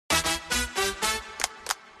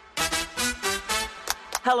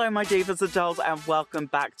Hello, my divas and dolls, and welcome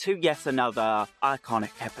back to yet another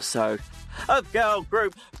iconic episode of Girl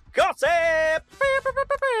Group Gossip!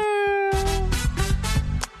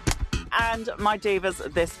 And my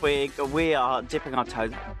divas, this week we are dipping our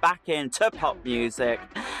toes back into pop music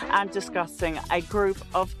and discussing a group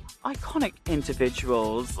of iconic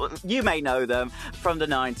individuals. You may know them from the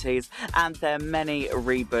 90s and their many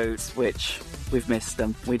reboots, which we've missed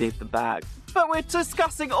them. We need them back. But we're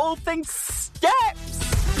discussing all things Steps!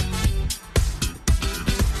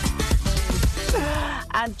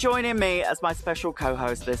 And joining me as my special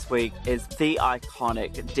co-host this week is the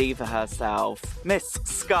iconic diva herself, Miss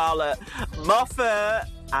Scarlett Moffat.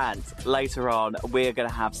 And later on, we're going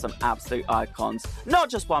to have some absolute icons. Not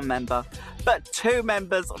just one member, but two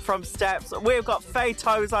members from Steps. We've got Faye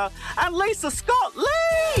Tozer and Lisa Scott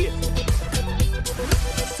Lee!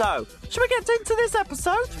 So, should we get into this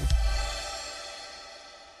episode?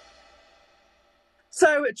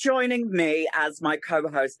 So, joining me as my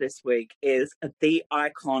co-host this week is the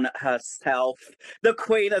icon herself, the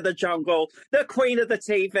queen of the jungle, the queen of the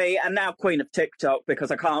TV, and now queen of TikTok, because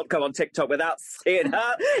I can't go on TikTok without seeing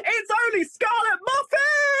her. It's only Scarlett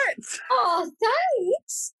Moffat! Oh,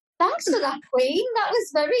 thanks. Thanks for that, queen. That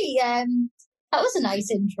was very, that was a nice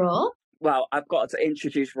intro. Well, I've got to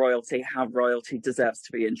introduce royalty how royalty deserves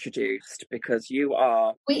to be introduced, because you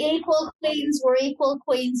are... We equal queens, we're equal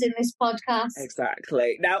queens in this podcast.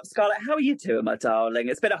 Exactly. Now, Scarlett, how are you doing, my darling?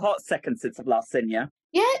 It's been a hot second since I've last seen you.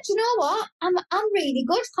 Yeah, do you know what? I'm really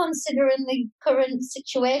good considering the current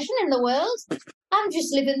situation in the world. I'm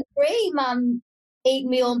just living the dream. I'm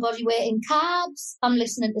eating my own body weight in carbs. I'm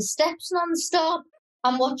listening to Steps non-stop.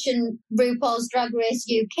 I'm watching RuPaul's Drag Race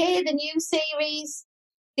UK, the new series.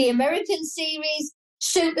 The American series,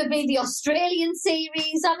 soon to be the Australian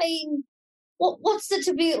series. I mean, what's it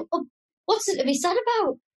to be sad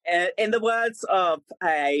about? In the words of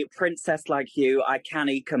a princess like you, I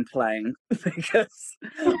can't complain because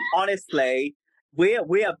honestly, we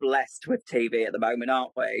are blessed with TV at the moment,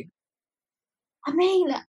 aren't we? I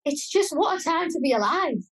mean, it's just what a time to be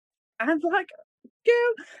alive. And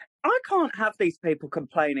I can't have these people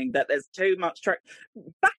complaining that there's too much track.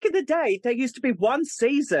 Back in the day, there used to be one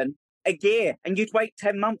season a year, and you'd wait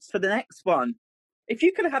 10 months for the next one. If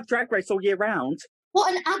you could have Drag Race all year round.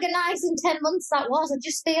 What an agonising 10 months that was. I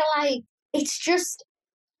just feel like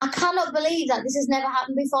I cannot believe that this has never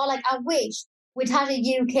happened before. Like, I wish we'd had a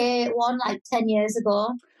UK one like 10 years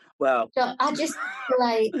ago. Well, so I just feel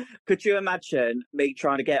like... Could you imagine me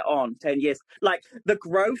trying to get on 10 years? Like, the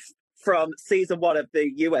growth from season 1 of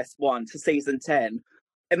the US one to season 10.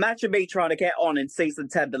 Imagine me trying to get on in season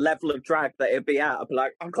 10, the level of drag that it'd be at. I'd be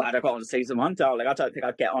like, I'm glad I got on season 1, darling. I don't think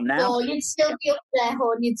I'd get on now. No, you'd still be up there,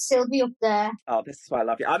 hon. You'd still be up there. Oh, this is why I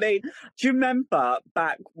love you. I mean, do you remember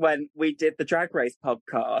back when we did the Drag Race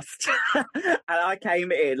podcast and I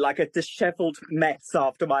came in like a dishevelled mess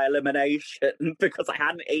after my elimination because I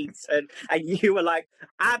hadn't eaten, and you were like,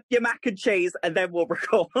 add your mac and cheese and then we'll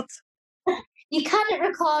record. You can't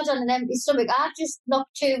record on an empty stomach. I've just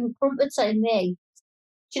knocked 2 crumpets in me.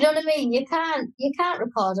 Do you know what I mean? You can't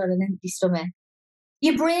record on an empty stomach.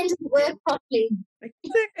 Your brain doesn't work properly.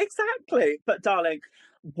 Exactly. But darling,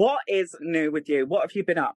 what is new with you? What have you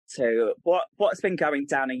been up to? What's been going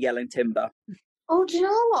down in Yelling Timber? Oh, do you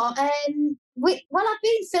know what? I've been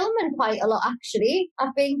filming quite a lot actually.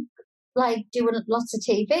 I've been like doing lots of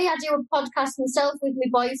TV. I do a podcast myself with my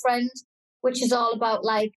boyfriend, which is all about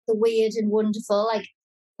like the weird and wonderful. Like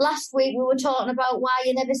last week we were talking about why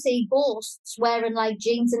you never see ghosts wearing like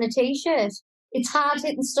jeans and a t-shirt. It's hard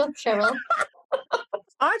hitting stuff, Cheryl.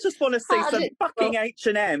 I just want to see some fucking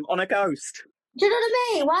H&M on a ghost. Do you know what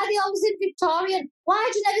I mean? Why are they always in Victorian? Why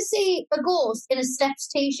do you never see a ghost in a Steps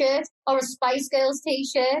t-shirt or a Spice Girls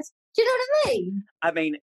t-shirt? Do you know what I mean? I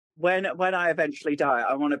mean, when I eventually die,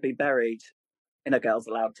 I want to be buried in a Girls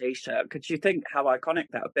Aloud t-shirt. Could you think how iconic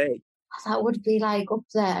that would be? That would be like up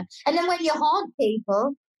there. And then when you haunt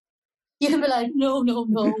people, you can be like, no. Did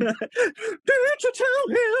you tell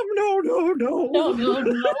him? No. No.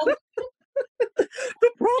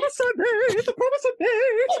 The promise I made.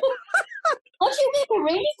 What do you make a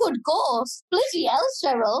really good ghost? Bloody hell,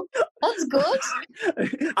 Cheryl. That's good.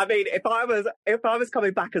 I mean, if I was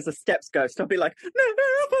coming back as a Steps ghost, I'd be like,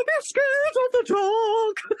 never be scared of the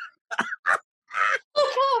dark. I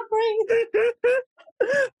can't breathe.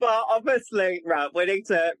 But obviously, right, we need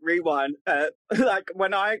to rewind. Like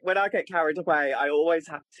when I get carried away, I always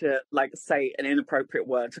have to like say an inappropriate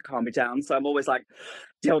word to calm me down. So I'm always like,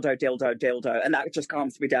 dildo, and that just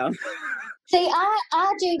calms me down. See,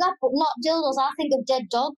 I do that, but not dildos. I think of dead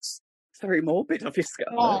dogs. It's very morbid of your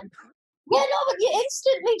Scarlett. Yeah, no, but you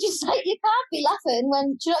instantly just like, you can't be laughing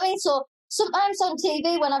when, do you know what I mean? So sometimes on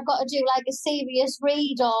TV when I've got to do like a serious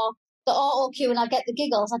read or the auto cue and I get the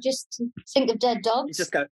giggles, I just think of dead dogs. You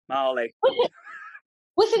just go, Marley.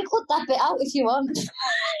 We can cut that bit out if you want.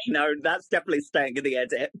 No, that's definitely staying in the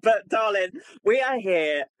edit. But darling, we are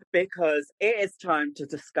here because it is time to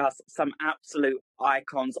discuss some absolute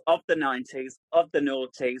icons of the 90s, of the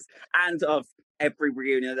noughties, and of every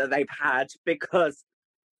reunion that they've had. Because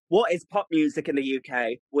what is pop music in the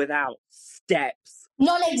UK without steps?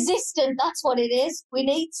 Non-existent, that's what it is. We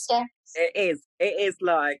need steps. It is. It is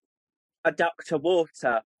like a duck to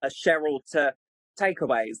water, a Cheryl to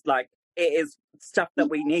takeaways. Like, it is stuff that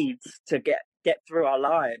we need to get through our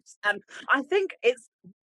lives. And I think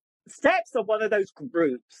steps are one of those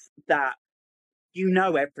groups that you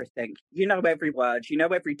know everything. You know every word, you know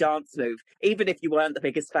every dance move, even if you weren't the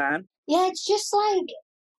biggest fan. Yeah, it's just like,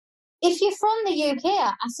 if you're from the UK,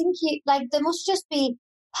 I think there must just be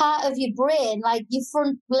part of your brain, like your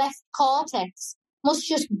front left cortex, must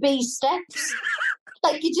just be steps.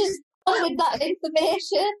 Like, you just with that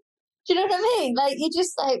information. Do you know what I mean? Like, you're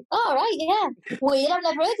just like, oh, right, yeah. Weird, I've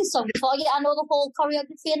never heard this song before. Yeah, I know the whole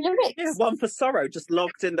choreography and lyrics. Yeah, One for Sorrow just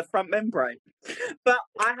logged in the front membrane. But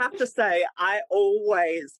I have to say, I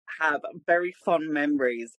always have very fond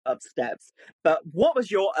memories of steps. But what was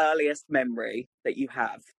your earliest memory that you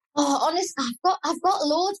have? Oh, honest, I've got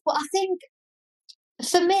loads, but I think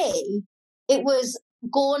for me, it was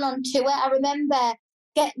going on tour. I remember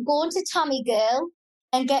going to Tammy Girl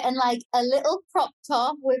and getting like a little crop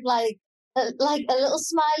top with like a little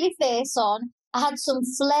smiley face on. I had some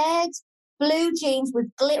flared blue jeans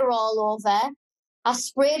with glitter all over. I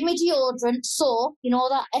sprayed my deodorant, so you know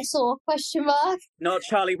that SO question mark. Not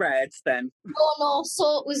Charlie Reds, then. No,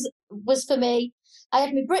 so it was for me. I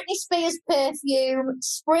had my Britney Spears perfume,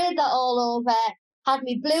 sprayed that all over, had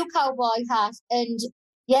my blue cowboy hat, and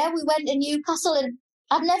yeah, we went to Newcastle, and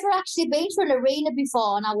I'd never actually been to an arena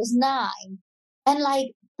before, and I was 9. And like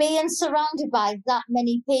being surrounded by that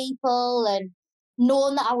many people and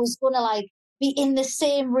knowing that I was going to like be in the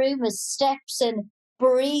same room as Steps and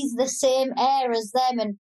breathe the same air as them.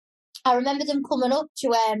 And I remember them coming up to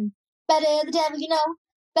Better the Devil You Know,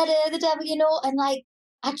 Better the Devil You Know, and like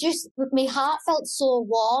my heart felt so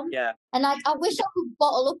warm. Yeah. And like, I wish I could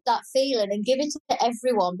bottle up that feeling and give it to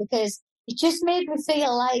everyone, because it just made me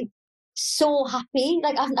feel like so happy.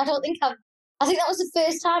 Like, I think that was the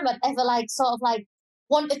first time I'd ever like sort of like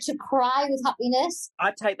wanted to cry with happiness.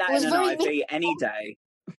 I'd take that in an IV any day.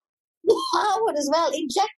 I would as well.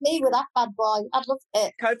 Inject me with that bad boy. I'd love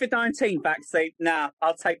it. COVID-19 vaccine? Nah,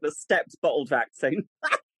 I'll take the Steps bottled vaccine.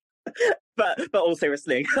 But all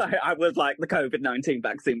seriously, I would like the COVID-19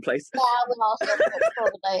 vaccine, please. Yeah, I would also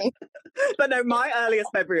probably. But no, my earliest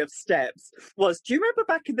memory of Steps was, do you remember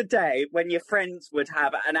back in the day when your friends would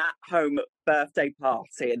have an at-home birthday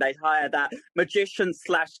party and they'd hire that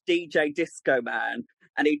magician/DJ disco man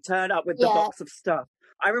and he'd turn up with the box of stuff?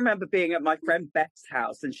 I remember being at my friend Beth's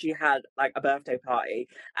house and she had like a birthday party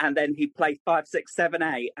and then he'd play 5, 6, 7,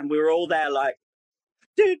 8 and we were all there like,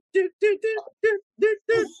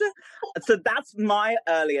 so that's my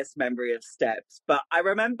earliest memory of Steps. But I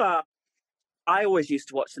remember I always used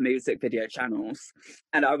to watch the music video channels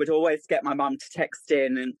and I would always get my mum to text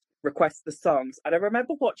in and request the songs. And I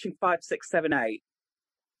remember watching 5, 6, 7, 8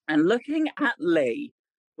 and looking at Lee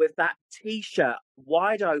with that t-shirt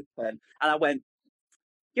wide open. And I went,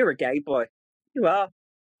 you're a gay boy. You are.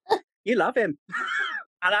 You love him.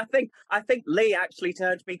 And I think Lee actually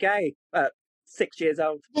turned me gay at 6 years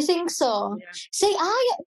old. You think so? Yeah. See,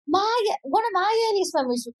 one of my earliest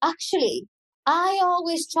memories was actually, I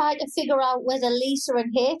always tried to figure out whether Lisa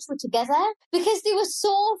and H were together because they were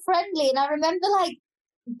so friendly. And I remember like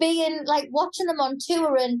being like watching them on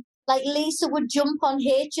tour and like Lisa would jump on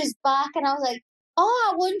H's back and I was like, oh,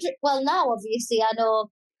 I wonder. Well, now obviously I know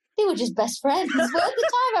they were just best friends. But at the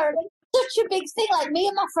time I remember such a big thing, like me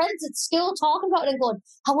and my friends at school talking about it and going,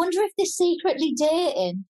 I wonder if they're secretly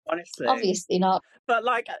dating. Honestly. Obviously not. But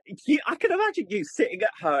like, I can imagine you sitting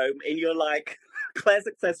at home in your like Claire's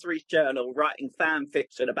Accessories journal writing fan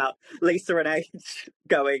fiction about Lisa and H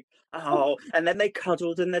going, oh, and then they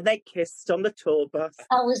cuddled and then they kissed on the tour bus.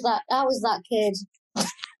 I was that kid.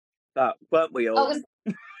 But weren't we all?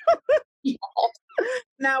 Yeah.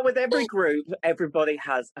 Now, with every group, everybody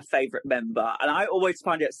has a favourite member. And I always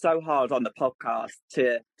find it so hard on the podcast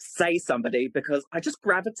to say somebody because I just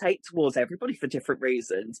gravitate towards everybody for different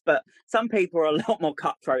reasons. But some people are a lot more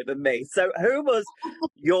cutthroat than me. So who was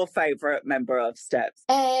your favourite member of Steps?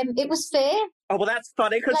 It was Faye. Oh, well, that's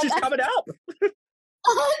funny because she's coming up.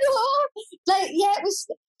 I know. Like, yeah, it was,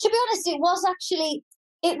 to be honest, it was actually,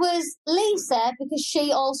 it was Lisa because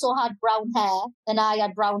she also had brown hair and I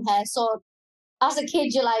had brown hair. So as a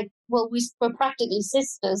kid, you're like, well, we're practically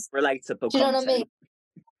sisters. Relatable Do you know content. what I mean?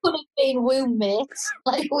 Could have been womb mates.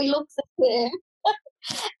 Like, we look the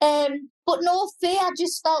same. But no, Faye, I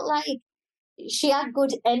just felt like she had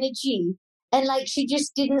good energy and like she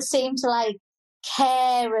just didn't seem to like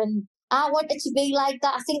care, and I wanted to be like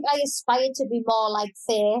that. I think I aspired to be more like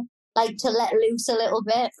Faye, like to let loose a little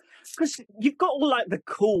bit. Because you've got all like the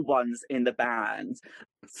cool ones in the band.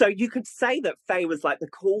 So you could say that Faye was like the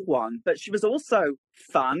cool one, but she was also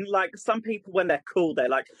fun. Like some people when they're cool, they're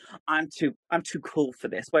like, I'm too cool for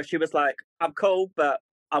this. Where she was like, I'm cool, but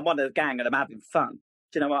I'm one of the gang and I'm having fun.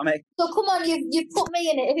 Do you know what I mean? So come on, you've put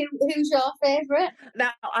me in it. Who's your favourite?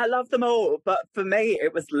 Now I love them all, but for me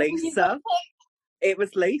it was Lisa. It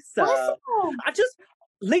was Lisa.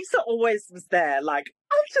 Lisa always was there. Like,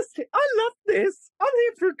 I love this. I'm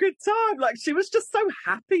here for a good time. Like, she was just so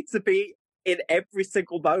happy to be in every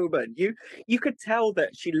single moment. You could tell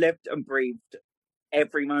that she lived and breathed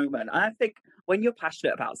every moment. And I think when you're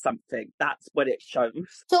passionate about something, that's when it shows.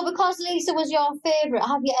 So because Lisa was your favourite,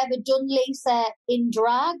 have you ever done Lisa in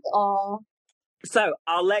drag or? So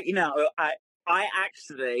I'll let you know. I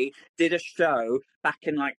actually did a show back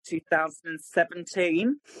in like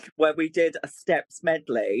 2017 where we did a Steps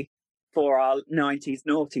medley for our 90s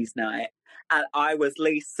Naughties night, and I was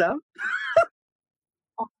Lisa.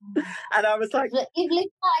 And I was like, you've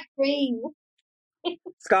lived my dream.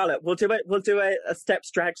 Scarlett, we'll do a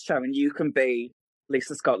Steps drag show and you can be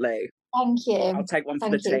Lisa Scott-Lee. Thank you. I'll take one for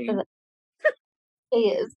the team.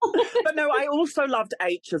 Is. But no, I also loved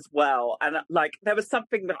H as well. And like, there was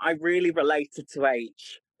something that I really related to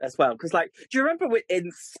H as well. Because like, do you remember in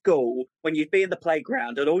school when you'd be in the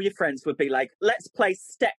playground and all your friends would be like, let's play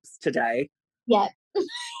Steps today? Yeah.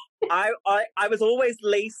 I was always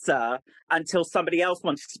Lisa until somebody else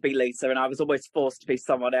wanted to be Lisa, and I was always forced to be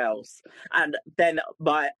someone else. And then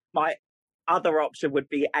my other option would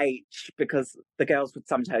be H, because the girls would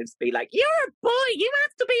sometimes be like, you're a boy, you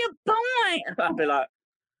have to be a boy. And I'd be like,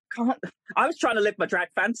 can't. I was trying to live my drag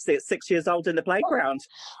fantasy at 6 years old in the playground.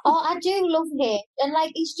 Oh, I do love H. And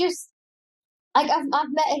like, he's just, like, I've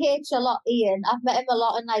met H a lot, Ian. I've met him a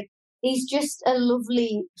lot, and like, he's just a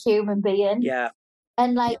lovely human being. Yeah.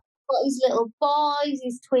 And like, got his little boys,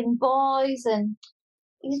 his twin boys, and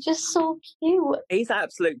he's just so cute. He's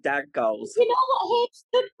absolute dad goals. You know what H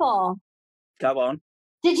stood for? Go on.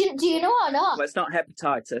 Do you know or not? Well, it's not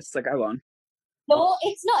hepatitis, so go on. No,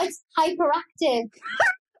 it's not. It's hyperactive.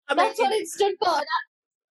 That's what it stood for.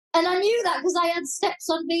 And I knew that because I had Steps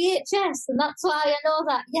on VHS, and that's why I know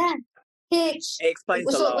that. Yeah, H. It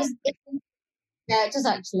explains a lot. Yeah, it does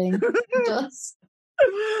actually. It does.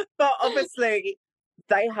 But obviously,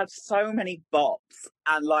 they had so many bops,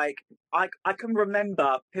 and like I can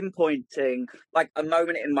remember pinpointing like a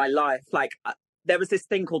moment in my life. Like there was this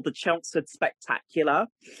thing called the Chelmsford Spectacular,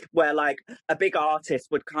 where like a big artist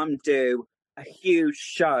would come do a huge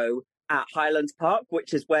show at Highlands Park,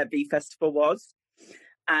 which is where V Festival was.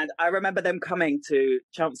 And I remember them coming to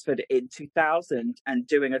Chelmsford in 2000 and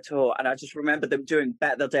doing a tour. And I just remember them doing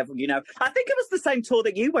Better the Devil, you know. I think it was the same tour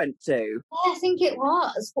that you went to. Yeah, I think it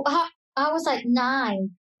was. I was like 9.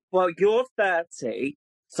 Well, you're 30.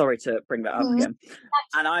 Sorry to bring that up again.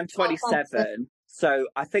 And I'm 27. So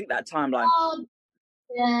I think that timeline. Oh,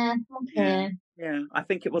 yeah, okay. Yeah, I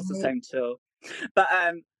think it was the same tour. But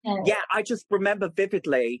yeah, I just remember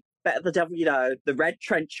vividly Better the Devil, you know, the red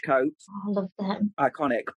trench coat. Oh, I love them.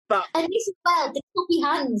 Iconic. But and this as well, the choppy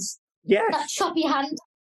hands. Yes. That choppy hand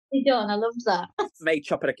they done. I love that. Me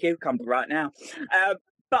chopping a cucumber right now.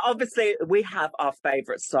 But obviously we have our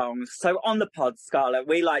favourite songs. So on the pod, Scarlett,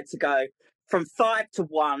 we like to go from 5 to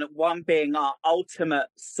 1, 1 being our ultimate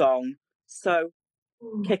song. So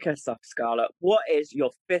kick us off, Scarlett. What is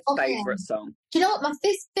your 5th favourite song? Do you know what? My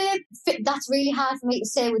 5th favourite, that's really hard for me to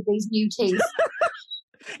say with these new teeth.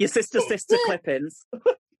 Your sister clippings.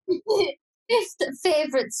 5th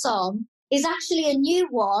favourite song is actually a new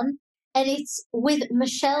one, and it's with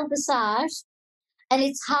Michelle Visage, and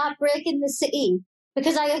it's Heartbreak in the City,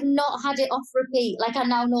 because I have not had it off repeat. Like, I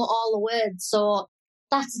now know all the words, so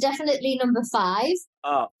that's definitely number 5.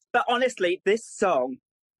 Oh, but honestly, this song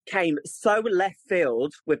came so left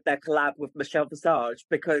field with their collab with Michelle Visage,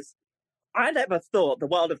 because I never thought the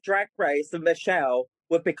world of Drag Race and Michelle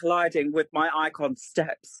would be colliding with my icon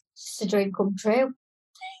Steps. It's a dream come true.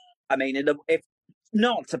 I mean, if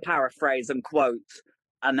not to paraphrase and quote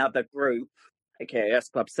another group, aka S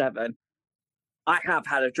Club 7, I have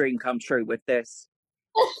had a dream come true with this.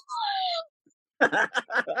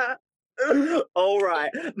 All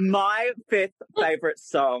right. My 5th favourite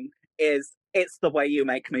song is It's The Way You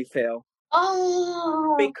Make Me Feel.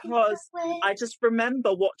 Oh, Because I just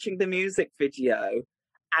remember watching the music video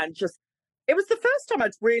and just, it was the first time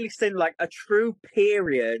I'd really seen like a true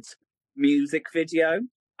period music video.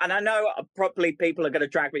 And I know probably people are going to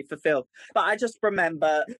drag me for filth, but I just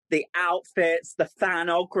remember the outfits, the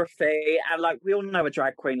fanography, and like we all know a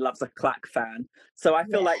drag queen loves a clack fan. So I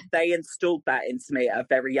feel like they installed that into me at a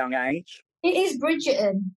very young age. It is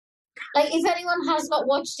Bridgerton. Like, if anyone has not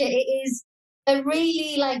watched it, it is a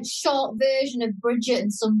really like short version of Bridgerton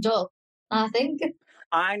summed up, I think.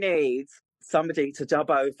 I need somebody to dub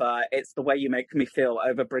over It's The Way You Make Me Feel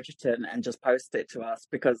over Bridgerton and just post it to us,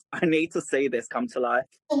 because I need to see this come to life.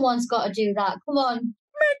 Someone's got to do that. Come on.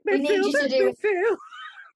 We need you to do it.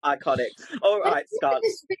 Iconic. All right, Scott.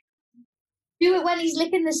 Do it when he's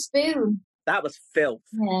licking the spoon. That was filth,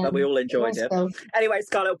 but we all enjoyed it. Anyway,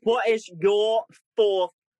 Scarlett, what is your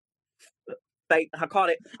fourth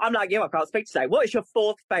I'm like you, I can't speak today. What is your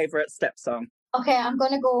fourth favourite step song? Okay, I'm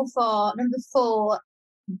going to go for number 4,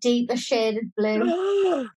 Deeper Shaded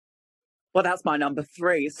Blue. Well, that's my number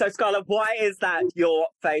 3. So, Scarlett, why is that your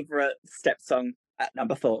favourite step song at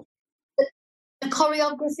number 4? The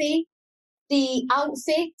choreography, the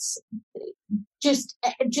outfits, just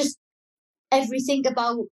everything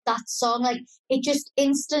about that song. Like, it just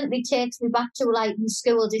instantly takes me back to like my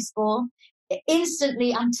school disco.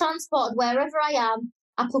 Instantly, I'm transported wherever I am.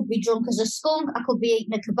 I could be drunk as a skunk, I could be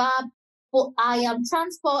eating a kebab, but I am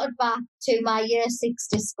transported back to my year 6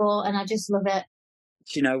 disco, and I just love it.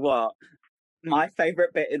 Do you know what? My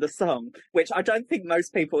favourite bit in the song, which I don't think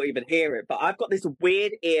most people even hear it, but I've got this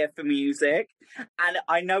weird ear for music, and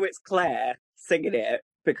I know it's Claire singing it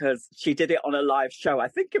because she did it on a live show. I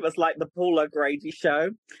think it was like the Paula Grady show,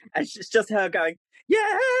 and it's just her going,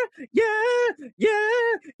 yeah, yeah,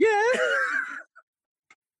 yeah, yeah.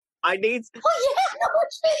 I need. Oh yeah,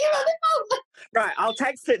 which bit you're on about? Right, I'll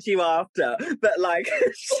text it to you after. But like,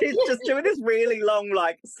 she's just doing this really long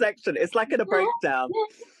like section. It's like in a breakdown,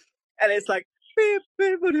 and it's like,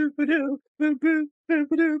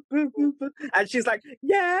 and she's like,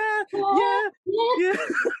 yeah, yeah, yeah.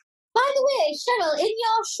 By the way, Cheryl, in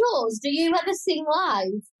your shows, do you ever sing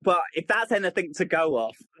live? Well, if that's anything to go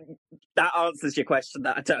off, that answers your question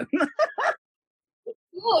that I don't.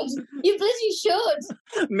 Good. You bloody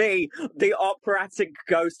should. Me, the operatic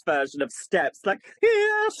ghost version of Steps, like,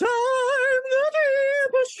 yes, I'm the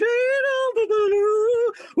deepest shade of the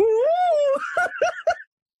blue. Ooh.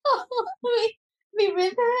 Oh, me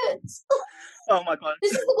rivers. Oh my God.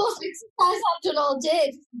 This is the most exercise I've done all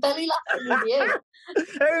day. Just belly laughing with you.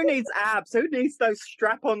 Who needs abs? Who needs those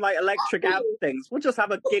strap-on like electric ab things? We'll just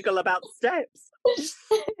have a giggle about Steps.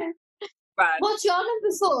 Right. What's your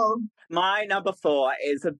number 4? My number 4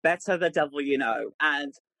 is Better the Devil You Know.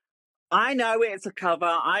 And I know it's a cover,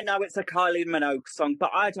 I know it's a Kylie Minogue song,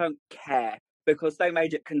 but I don't care because they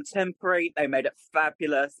made it contemporary, they made it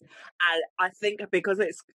fabulous. And I think because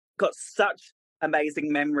it's got such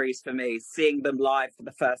amazing memories for me, seeing them live for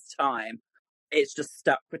the first time, it's just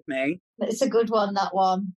stuck with me. It's a good one, that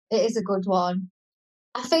one. It is a good one.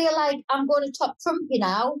 I feel like I'm going to top trump you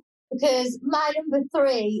now, because my number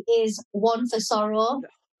 3 is One for Sorrow.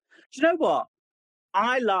 Do you know what?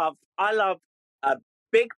 I love a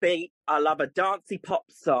big beat. I love a dancey pop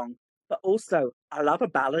song, but also I love a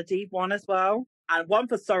ballady one as well. And One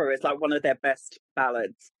for Sorrow is like one of their best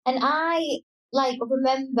ballads. And I like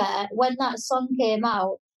remember when that song came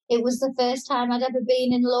out, it was the first time I'd ever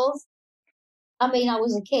been in love. I mean, I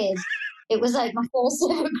was a kid. It was like my first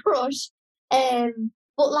ever crush.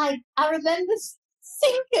 But like I remember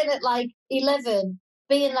thinking at like 11,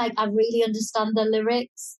 being like, I really understand the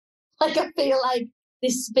lyrics. Like, I feel like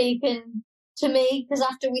this is speaking to me, because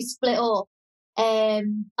after we split up, I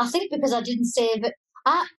think because I didn't save it.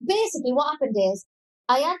 Basically, what happened is,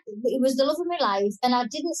 it was the love of my life, and I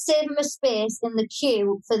didn't save him a space in the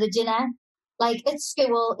queue for the dinner, like at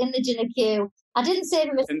school, in the dinner queue. I didn't save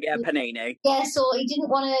him a space. Get a panini. Yeah, so he didn't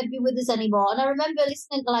want to be with us anymore. And I remember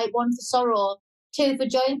listening to like One for Sorrow, Two for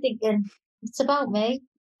Joy, and thinking, it's about me.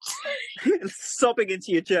 Sobbing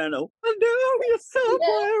into your journal. I know you're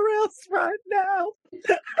somewhere else right now.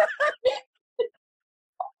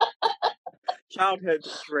 Childhood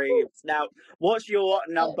dreams. Now, what's your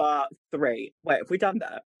number 3? Wait, have we done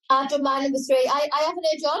that? I've done my number 3. I haven't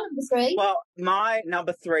heard your number 3. Well, my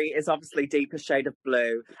number 3 is obviously Deeper Shade of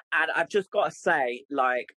Blue. And I've just got to say,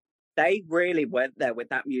 like, they really went there with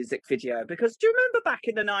that music video, because do you remember back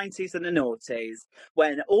in the 90s and the noughties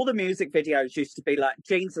when all the music videos used to be like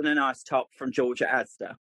jeans and a nice top from Georgia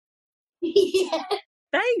Asda? Yeah.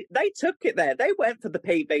 They took it there. They went for the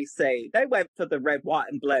PVC. They went for the red, white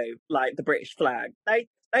and blue, like the British flag.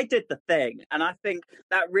 They did the thing, and I think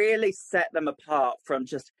that really set them apart from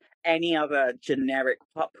just any other generic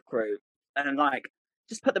pop group, and like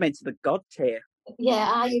just put them into the god tier. Yeah,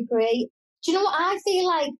 I agree. Do you know what I feel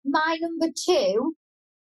like? My number two,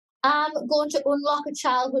 I'm going to unlock a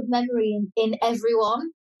childhood memory in everyone.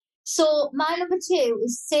 So my number two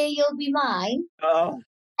is "Say You'll Be Mine." Oh,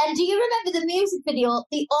 And do you remember the music video?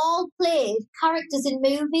 They all played characters in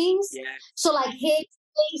movies. yeah. So like Hey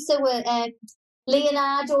Lisa were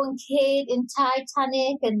Leonardo and Kate in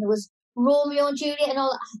Titanic, and there was Romeo and Juliet and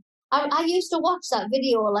all that. I used to watch that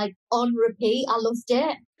video like on repeat. I loved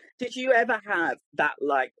it. Did you ever have that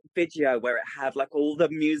like video where it had like all the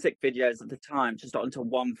music videos at the time just onto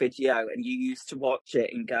one video, and you used to watch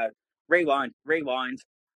it and go rewind, rewind?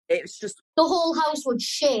 It's just The whole house would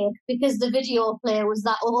shake because the video player was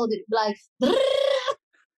that old. It'd be like,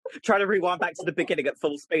 trying to rewind back to the beginning at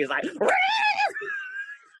full speed. It's like,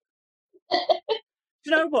 do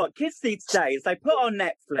you know what? Kids these days, they put on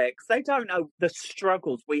Netflix. They don't know the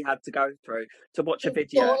struggles we had to go through to watch a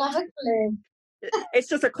video. don't have a clue. It's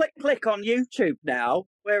just a click on YouTube now,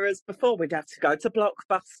 whereas before we'd have to go to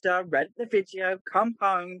Blockbuster, rent the video, come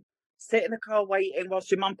home, sit in the car waiting whilst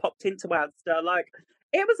your mum popped into Asda. Like,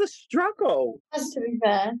 it was a struggle. That's to be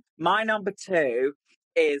fair. My number two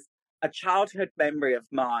is a childhood memory of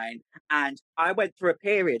mine, and I went through a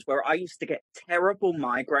period where I used to get terrible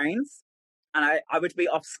migraines, and I would be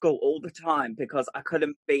off school all the time because I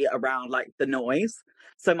couldn't be around like the noise.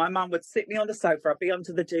 So my mum would sit me on the sofa, I'd be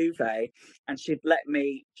under the duvet, and she'd let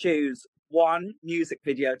me choose one music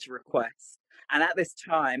video to request. And at this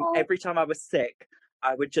time, every time I was sick,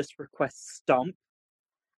 I would just request Stomp.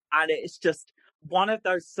 And it's just one of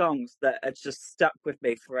those songs that has just stuck with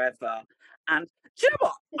me forever. And do you know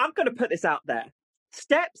what? I'm going to put this out there.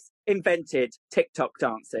 Steps invented TikTok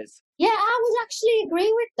dances. Yeah, I would actually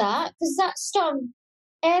agree with that because that song,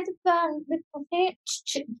 everybody,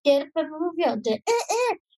 get up and move your day.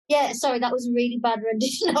 Yeah, sorry, that was a really bad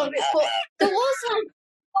rendition of it, but there was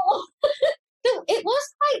like, it was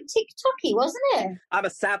quite TikToky, wasn't it? I'm a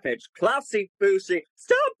savage, classy, bougie.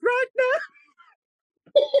 Stop right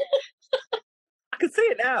now. I can see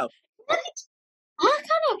it now. I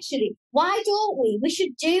can actually. Why don't we? We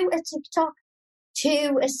should do a TikTok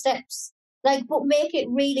to a steps, like, but make it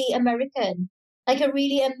really American, like a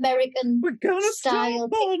really American We're gonna style.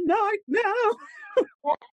 stop all night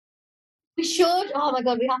now. We should. Oh my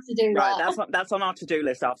god, we have to do Right, that. that's on our to-do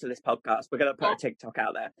list after this podcast. We're gonna put a TikTok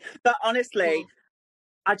out there. But honestly,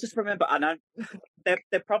 I just remember, I know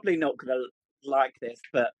they're probably not gonna like this,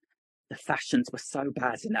 but the fashions were so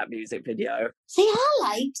bad in that music video. See, I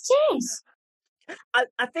liked it.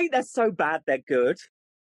 I think they're so bad they're good.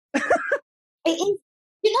 It is.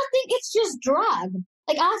 You not think it's just drag?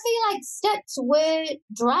 Like, I feel like steps were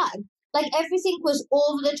drag. Like, everything was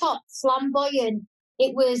over the top, flamboyant.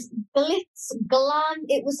 It was glitz, glam.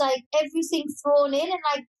 It was like everything thrown in. And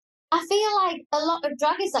like, I feel like a lot of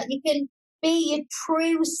drag is that you can be your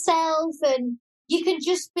true self and you can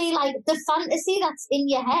just be like the fantasy that's in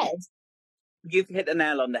your head. You've hit the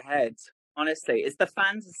nail on the head. Honestly, it's the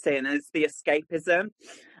fantasy and it's the escapism.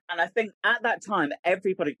 And I think at that time,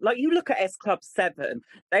 everybody, like you look at S Club 7,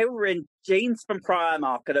 they were in jeans from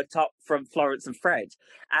Primark and a top from Florence and Fred.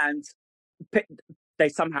 And they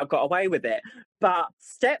somehow got away with it. But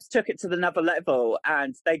Steps took it to another level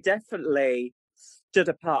and they definitely stood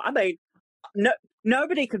apart. I mean,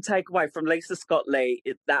 nobody can take away from Lisa Scott Lee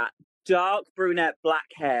that dark brunette black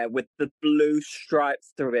hair with the blue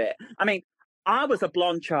stripes through it. I mean, I was a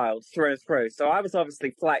blonde child through and through, so I was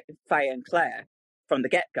obviously Faye and Claire from the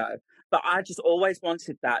get-go. But I just always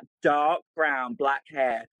wanted that dark brown black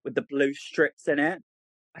hair with the blue strips in it.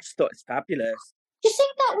 I just thought it's fabulous. Do you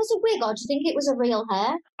think that was a wig or do you think it was a real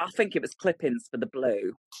hair? I think it was clip-ins for the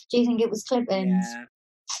blue. Do you think it was clip-ins? Yeah.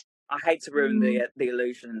 I hate to ruin the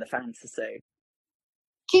illusion and the fantasy.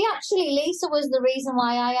 Lisa was the reason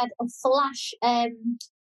why I had a flash.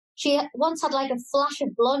 She once had like a flash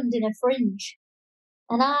of blonde in her fringe.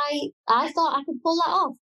 And I thought I could pull that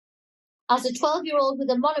off. As a 12-year-old with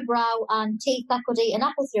a monobrow and teeth that could eat an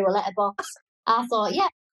apple through a letterbox, I thought, yeah,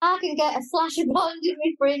 I can get a flash of blonde in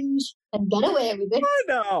my fringe and get away with it. Why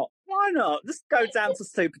not? Why not? Just go down to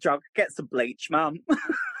Superdrug, get some bleach, mum.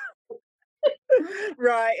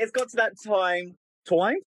 Right, it's got to that time.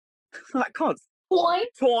 Twine? I can't. Twine?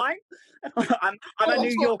 Twine? I'm a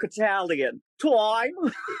New York Italian. Twine?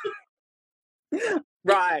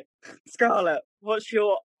 Right, Scarlett, what's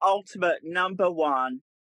your ultimate number one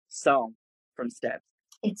song from Steps?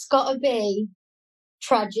 It's got to be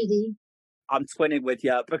Tragedy. I'm twinning with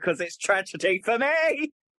you because it's tragedy for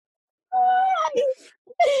me.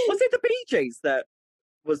 Was it the Bee Gees that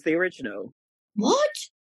was the original. What?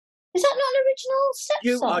 Is that not an original Steps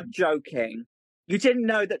You song? are joking. You didn't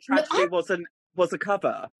know that Tragedy was a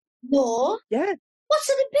cover? No. Yeah. What,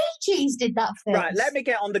 so the Bee Gees did that first? Right, let me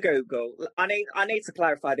get on the Google. I need to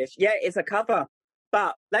clarify this. Yeah, it's a cover.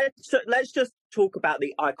 But let's just talk about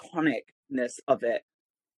the iconicness of it.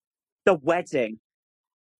 The wedding.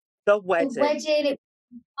 The wedding, it was dramatic.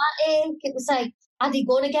 It was like, are they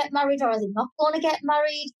going to get married or are they not going to get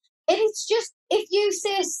married? And it's just, if you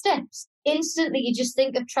say Steps, instantly you just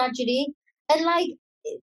think of Tragedy. And like,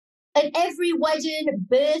 at every wedding,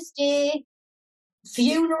 birthday,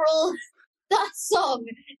 funeral, that song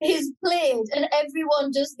is played and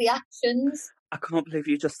everyone does the actions. I can't believe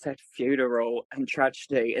you just said funeral and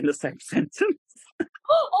tragedy in the same sentence.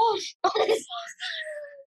 Oh,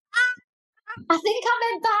 I think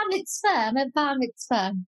I meant Bar Mitzvah. I meant Bar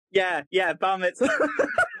Mitzvah. Yeah, bar mitzvah.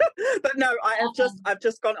 But no, I've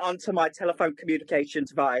just gone onto my telephone communication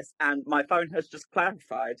device and my phone has just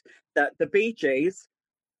clarified that the Bee Gees,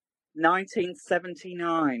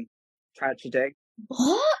 1979 Tragedy.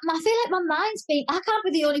 What? I feel like my mind's been. I can't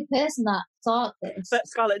be the only person that thought this. But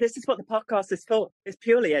Scarlett, this is what the podcast is for. It's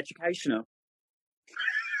purely educational.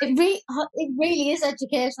 It really is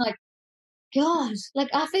educational. Like, God, like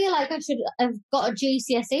I feel like I should have got a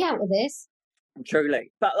GCSE out of this.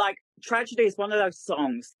 Truly. But like, Tragedy is one of those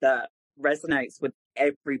songs that resonates with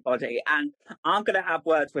everybody. And I'm going to have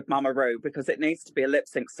words with Mama Ru because it needs to be a lip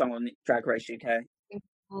sync song on Drag Race UK.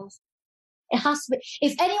 It has to be.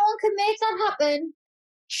 If anyone can make that happen,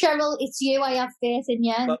 Cheryl, it's you. I have faith in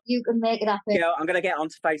you. But, you can make it happen. You know, I'm going to get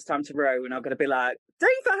onto FaceTime to Ru and I'm going to be like,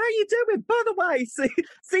 Diva, how you doing? By the way,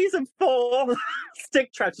 season 4,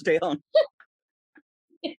 stick Tragedy on.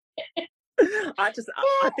 I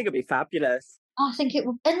think it'd be fabulous. I think it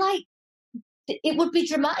would, and like, it would be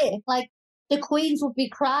dramatic. Like, the queens would be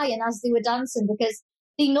crying as they were dancing because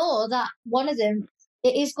they know that one of them,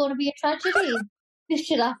 it is going to be a tragedy. This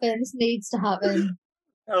should happen. This needs to happen.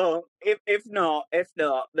 Oh, if not,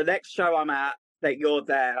 the next show I'm at that you're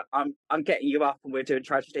there, I'm getting you up and we're doing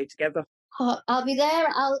Tragedy together. Oh, I'll be there.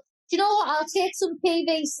 Do you know what? I'll take some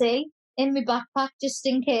PVC in my backpack just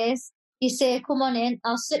in case. You say, come on in.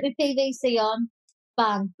 I'll slip my PVC on.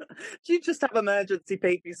 Bang. Do you just have emergency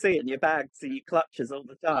PVC in your bags and your clutches all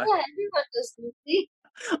the time? Yeah, everyone does.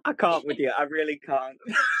 I can't with you. I really can't.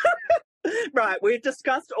 Right, we've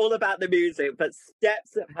discussed all about the music, but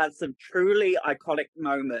Steps have had some truly iconic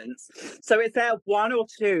moments. So is there one or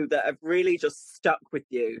two that have really just stuck with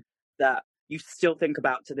you that you still think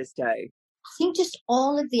about to this day? I think just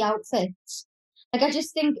all of the outfits. Like, I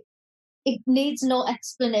just think it needs no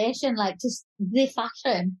explanation. Like, just the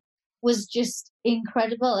fashion was just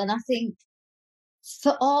incredible. And I think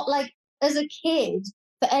for all, like, as a kid,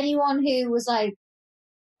 for anyone who was like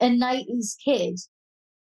a 90s kid,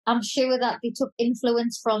 I'm sure that they took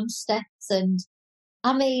influence from Steps. And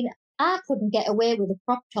I mean, I couldn't get away with a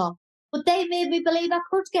crop top, but they made me believe I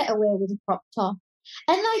could get away with a crop top.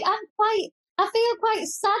 And like, I feel quite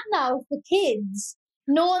sad now for kids,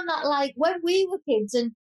 knowing that like when we were kids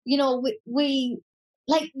and, you know, we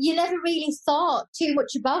like, you never really thought too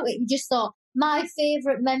much about it. You just thought, my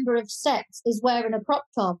favourite member of Steps is wearing a crop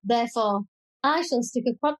top, therefore I shall stick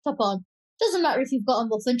a crop top on. Doesn't matter if you've got a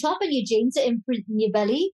muffin top and your jeans are imprinting your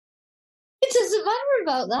belly. It doesn't matter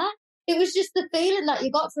about that. It was just the feeling that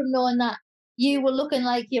you got from knowing that you were looking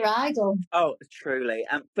like your idol. Oh, truly.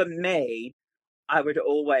 And for me, I would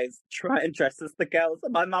always try and dress as the girls.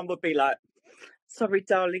 And my mum would be like, sorry,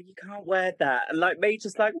 darling, you can't wear that. And like me,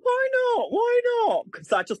 just like, why not? Why not?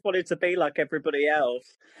 Because I just wanted to be like everybody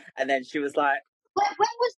else. And then she was like, when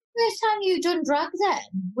was the first time you done drag then?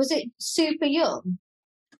 Was it super young?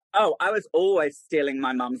 Oh, I was always stealing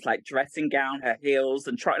my mum's like dressing gown, her heels,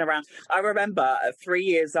 and trotting around. I remember at 3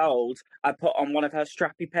 years old, I put on one of her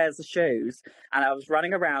strappy pairs of shoes, and I was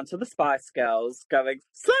running around to the Spice Girls, going,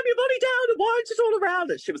 "Slam your body down and wind it all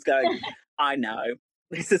around." And she was going, "I know,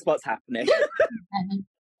 this is what's happening."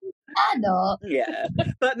 I know. Yeah,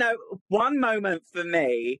 but no, one moment for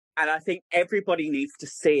me, and I think everybody needs to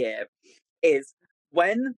see it, is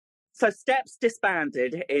when Steps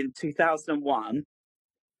disbanded in 2001.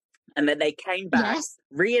 And then they came back, yes,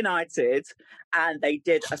 reunited, and they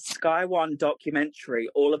did a Sky One documentary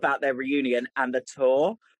all about their reunion and the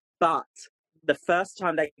tour. But the first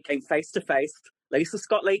time they came face to face, Lisa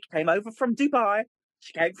Scott-Lee came over from Dubai.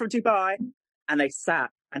 She came from Dubai, and they sat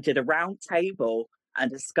and did a round table and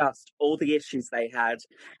discussed all the issues they had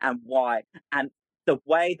and why. And the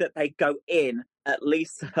way that they go in at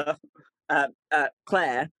Lisa,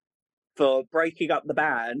 Claire, for breaking up the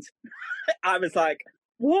band, I was like,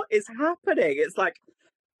 what is happening? It's like,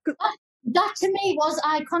 that to me was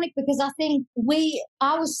iconic because I think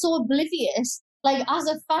I was so oblivious. Like, as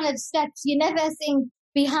a fan of Steps, you never think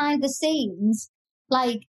behind the scenes,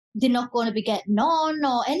 like, they're not going to be getting on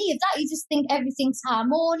or any of that. You just think everything's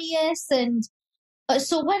harmonious. And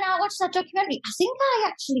so when I watched that documentary, I think I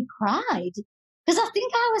actually cried because I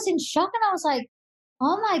think I was in shock and I was like,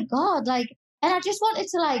 oh my God, like, and I just wanted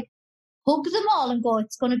to like hug them all and go,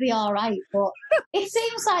 it's going to be all right. But it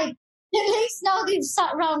seems like at least now they've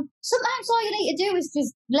sat around. Sometimes all you need to do is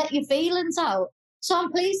just let your feelings out. So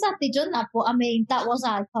I'm pleased that they've done that. But I mean, that was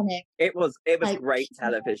iconic. It was like, great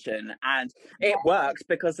television, and it worked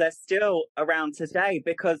because they're still around today.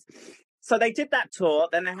 Because so they did that tour,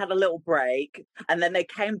 then they had a little break, and then they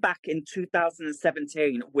came back in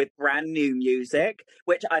 2017 with brand new music,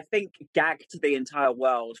 which I think gagged the entire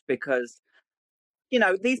world because, you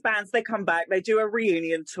know, these bands, they come back, they do a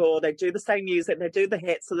reunion tour, they do the same music, they do the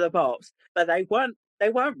hits of the bops, but they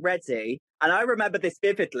weren't ready. And I remember this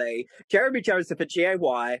vividly. Jeremy Joseph at GAY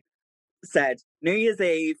said, New Year's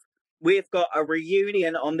Eve, we've got a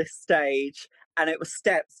reunion on this stage, and it was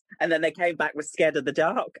Steps, and then they came back with Scared of the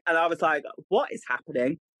Dark, and I was like, what is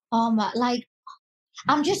happening? Oh my, like,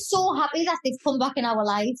 I'm just so happy that they've come back in our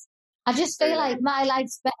lives. I just feel like my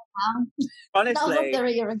life's better now. Honestly,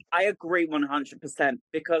 I agree 100%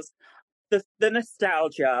 because the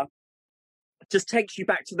nostalgia just takes you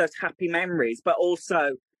back to those happy memories, but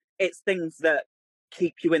also it's things that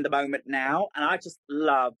keep you in the moment now. And I just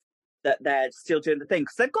love that they're still doing the thing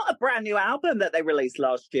because they've got a brand new album that they released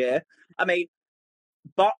last year. I mean,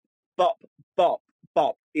 bop, bop, bop,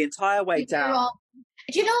 bop, the entire way down.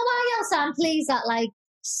 Do you know why else I'm pleased that like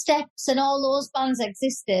Steps and all those bands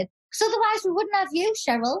existed? Because otherwise we wouldn't have you,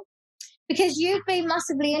 Cheryl. Because you've been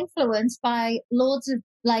massively influenced by loads of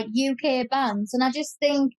like UK bands, and I just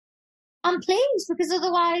think I'm pleased because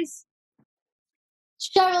otherwise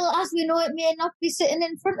Cheryl, as we know it, may not be sitting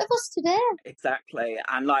in front of us today. Exactly.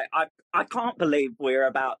 And like I can't believe we're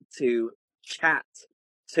about to chat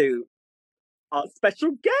to our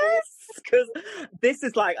special guests because this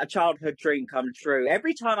is like a childhood dream come true.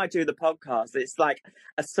 Every time I do the podcast, it's like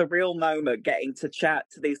a surreal moment getting to chat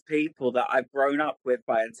to these people that I've grown up with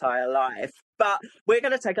my entire life. But we're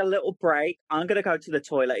going to take a little break. I'm going to go to the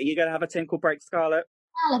toilet. Are you going to have a tinkle break, Scarlett?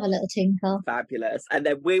 I'll have a little tinkle. Fabulous. And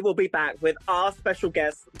then we will be back with our special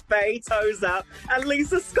guests, Faye Tozer and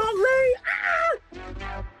Lisa Scott-Lee.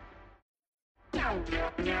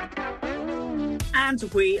 And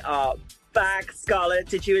we are back. Scarlett,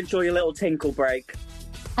 did you enjoy your little tinkle break?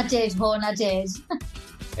 I did, Horn, I did.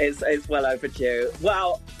 It's well overdue.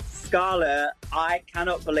 Well, Scarlett, I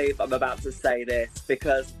cannot believe I'm about to say this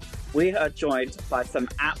because we are joined by some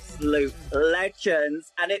absolute legends,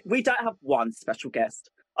 and we don't have one special guest.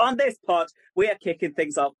 On this pod, we are kicking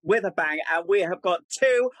things off with a bang, and we have got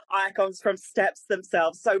two icons from Steps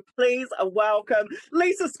themselves. So please welcome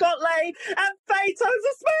Lisa Scott-Lee and Faye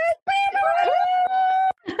Tozer-Smith.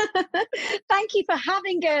 Thank you for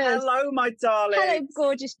having us. Hello, my darling. Hello,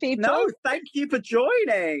 gorgeous people. No, thank you for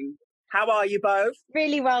joining. How are you both?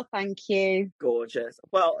 Really well, thank you. Gorgeous.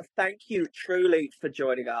 Well, thank you truly for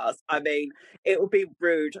joining us. I mean, it would be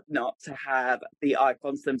rude not to have the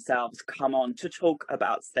icons themselves come on to talk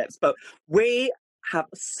about Steps, but we have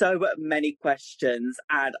so many questions,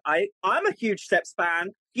 and I'm a huge Steps fan,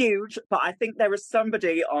 huge, but I think there is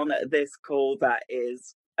somebody on this call that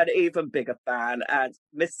is an even bigger fan, and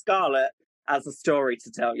Miss Scarlett has a story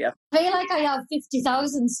to tell you. I feel like I have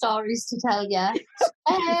 50,000 stories to tell you.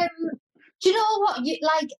 Do you know what?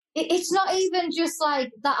 It's not even just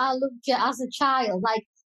like that I loved you as a child. Like,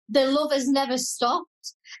 the love has never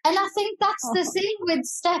stopped. And I think that's the thing with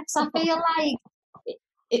Steps. I feel like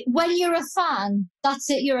when you're a fan, that's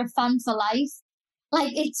it. You're a fan for life.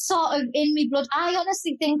 Like, it's sort of in me blood. I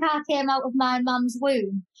honestly think I came out of my mum's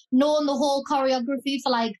womb knowing the whole choreography for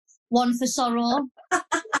like One for Sorrow.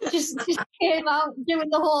 just came out doing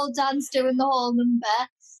the whole dance, doing the whole number.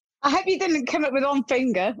 I hope you didn't come up with one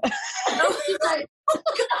finger.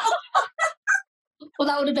 Well,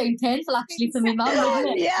 that would have been painful actually for me mum,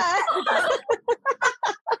 wouldn't it? Yeah.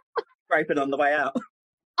 Scraping on the way out.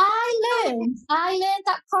 I learned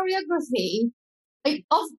that choreography.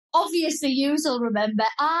 Obviously, you'll remember.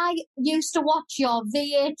 I used to watch your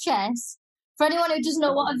VHS. For anyone who doesn't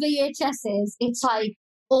know what a VHS is, it's like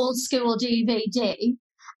old school DVD.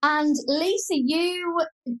 And Lisa, you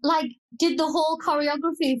did the whole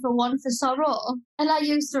choreography for One for Sorrow, and I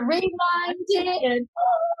used to rewind it.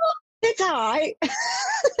 Did I?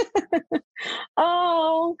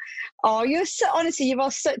 oh, you're so, honestly, you are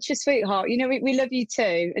such a sweetheart. You know, we love you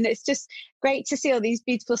too, and it's just great to see all these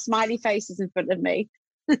beautiful smiley faces in front of me.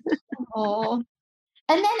 Oh,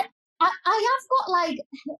 and then I have got like,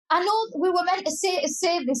 I know we were meant to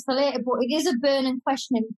save this for later, but it is a burning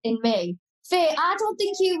question in me. Faye, I don't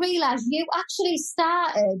think you realise you actually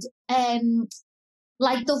started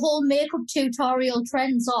like the whole makeup tutorial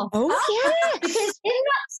trends off. Oh, yes. Because in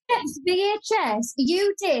that Steps VHS,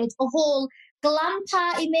 you did a whole glam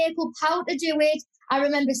party makeup, how to do it. I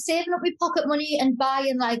remember saving up my pocket money and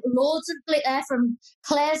buying like loads of glitter from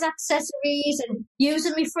Claire's Accessories and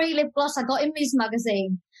using my free lip gloss I got in Ms.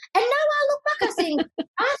 Magazine. And now I look back,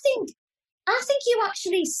 I think you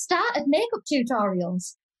actually started makeup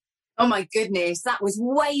tutorials. Oh my goodness, that was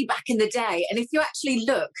way back in the day. And if you actually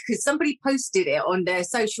look, because somebody posted it on their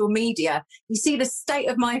social media, you see the state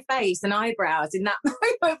of my face and eyebrows in that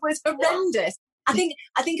moment was horrendous. I think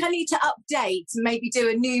I need to update and maybe do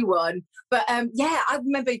a new one. But yeah, I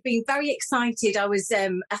remember being very excited. I was,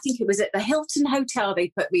 I think it was at the Hilton Hotel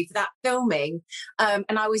they put me for that filming.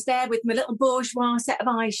 And I was there with my little bourgeois set of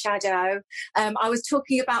eyeshadow. I was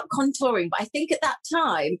talking about contouring, but I think at that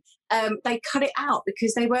time, they cut it out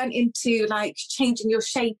because they weren't into like changing your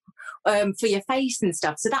shape for your face and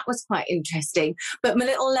stuff. So that was quite interesting. But my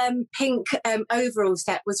little pink overall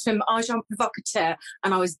set was from Agent Provocateur,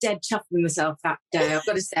 and I was dead chuffed with myself that day, I've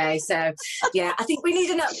got to say. So yeah, I think we need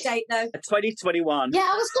an update though. 2021. Yeah,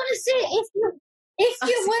 I was going to say, if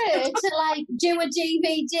you were to like do a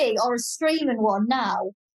DVD or a streaming one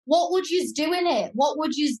now, what would you do in it? What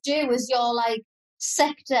would you do as your like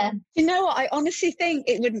sector? You know what? I honestly think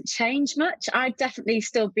it wouldn't change much. I'd definitely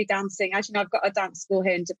still be dancing. As you know, I've got a dance school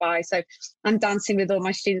here in Dubai, so I'm dancing with all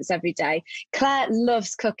my students every day. Claire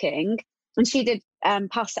loves cooking, and she did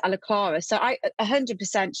pasta alla Clara. So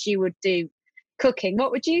 100% she would do cooking.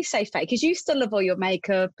 What would you say, Faye? Because you still love all your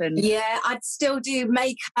makeup and... Yeah, I'd still do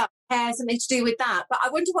makeup, hair, something to do with that. But I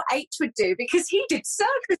wonder what H would do, because he did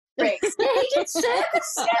circus tricks. Yeah, he did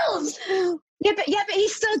circus skills. Yeah, but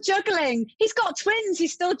he's still juggling. He's got twins.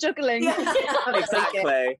 He's still juggling. Yeah.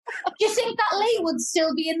 Exactly. Do you think that Lee would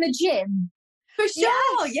still be in the gym? For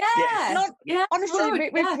sure, yeah. Yes. Honestly,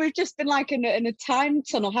 we've just been like in a time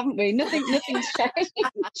tunnel, haven't we? Nothing's changed.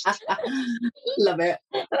 Love it.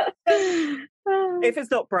 If it's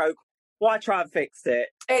not broke, why try and fix it?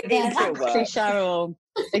 Exactly, Cheryl.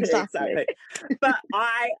 Exactly. But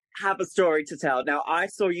I have a story to tell. Now, I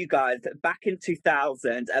saw you guys back in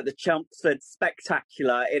 2000 at the Chelmsford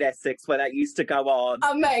Spectacular in Essex, where that used to go on.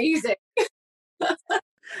 Amazing.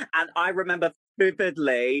 And I remember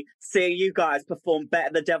vividly seeing you guys perform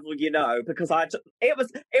Better the Devil You Know, because it was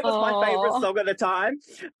my favourite song at the time.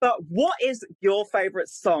 But what is your favourite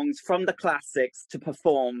songs from the classics to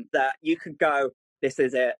perform that you could go, this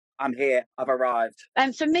is it, I'm here, I've arrived?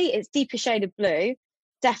 And for me, it's Deeper Shade of Blue.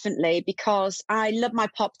 Definitely, because I love my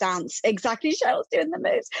pop dance. Exactly, Cheryl's doing the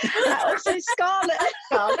moves. Also, Scarlett.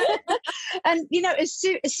 And, you know, as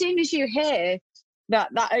soon as you hear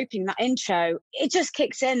that opening, that intro, it just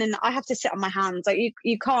kicks in, and I have to sit on my hands. Like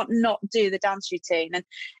you can't not do the dance routine. And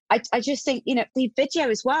I just think, you know, the video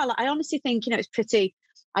as well, I honestly think, you know, it's pretty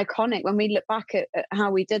iconic when we look back at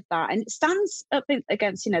how we did that. And it stands up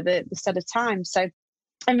against, you know, the set of time. So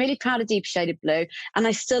I'm really proud of Deep Shade of Blue, and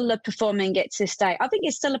I still love performing it to this day. I think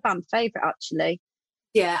it's still a band favourite, actually.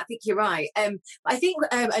 Yeah, I think you're right. I think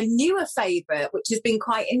a newer favourite, which has been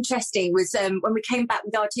quite interesting, was when we came back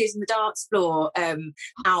with our Tears on the Dance Floor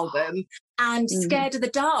album, and Scared of the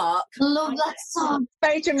Dark. Love that song.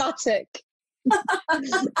 Very dramatic. So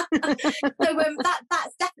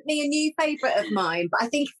that's definitely a new favourite of mine. But I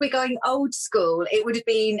think if we're going old school, it would have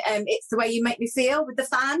been It's the Way You Make Me Feel with the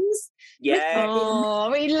Fans. Yeah.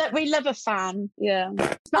 Oh, we love a fan. Yeah.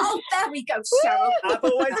 Oh, there we go, Cheryl. I've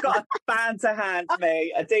always got a fan to hand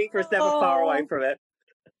me. Adika is never far away from it.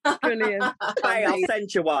 Brilliant. Hey, I'll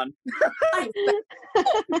send you one.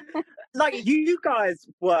 Like, you guys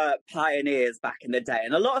were pioneers back in the day,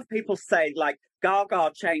 and a lot of people say, like,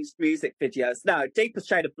 Gaga changed music videos. No, Deeper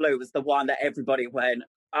Shade of Blue was the one that everybody went,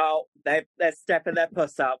 oh, they're stepping their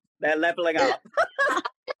puss up. They're leveling up.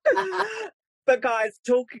 But guys,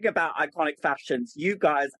 talking about iconic fashions, you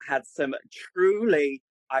guys had some truly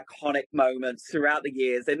iconic moments throughout the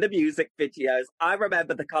years in the music videos. I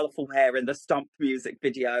remember the colourful hair in the Stomp music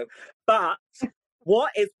video. But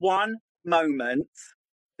what is one moment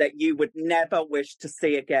that you would never wish to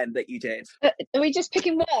see again that you did? Are we just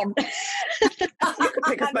picking one? You can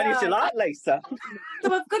pick as many as you like, Lisa.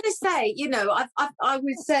 So I've got to say, you know, I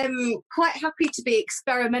was quite happy to be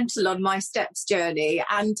experimental on my steps journey,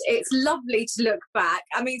 and it's lovely to look back.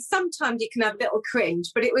 I mean, sometimes you can have a little cringe,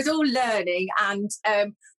 but it was all learning, and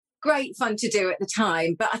great fun to do at the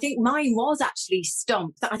time, but I think mine was actually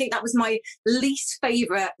Stomp. I think that was my least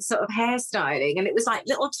favourite sort of hairstyling, and it was like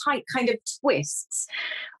little tight kind of twists.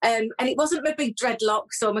 And it wasn't my big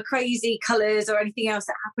dreadlocks or my crazy colours or anything else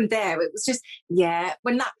that happened there. It was just,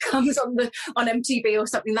 when that comes on MTV or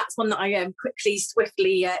something, that's one that I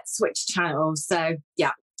swiftly switch channels. So,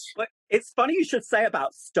 yeah. But it's funny you should say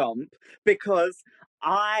about Stomp, because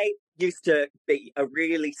I used to be a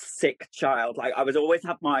really sick child. Like, I would always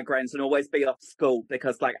have migraines and always be off school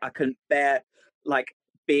because, like, I couldn't bear, like,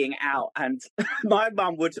 being out. And my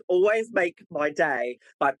mum would always make my day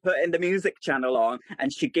by putting the music channel on,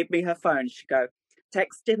 and she'd give me her phone. She'd go,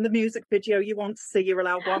 text in the music video you want to see. You're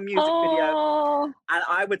allowed one music video. And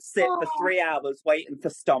I would sit for 3 hours waiting for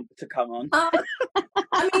Stomp to come on.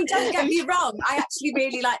 I mean, don't get me wrong, I actually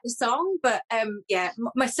really like the song, but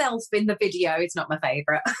myself in the video is not my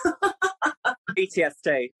favourite.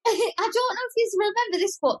 PTSD. I don't know if you remember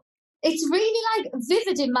this, but it's really like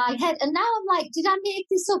vivid in my head. And now I'm like, did I make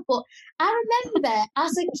this up? But I remember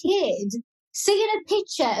as a kid seeing a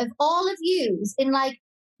picture of all of yous in like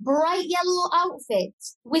bright yellow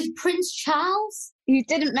outfits with Prince Charles. You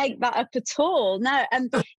didn't make that up at all, no.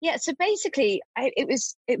 So basically, it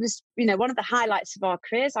was one of the highlights of our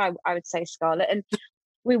careers, I would say, Scarlett. And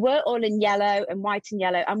we were all in yellow and white and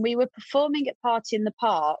yellow, and we were performing at Party in the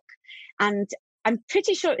Park, and I'm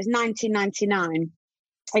pretty sure it was 1999.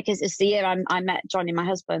 Because it's the year I met Johnny, my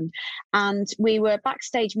husband, and we were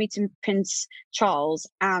backstage meeting Prince Charles,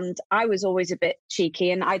 and I was always a bit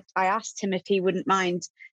cheeky, and I asked him if he wouldn't mind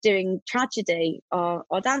doing Tragedy or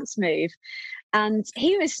Dance Move, and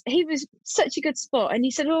he was such a good sport, and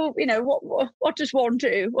he said, what does one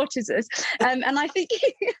do? What is it? And I think,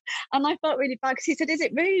 and I felt really bad because he said, is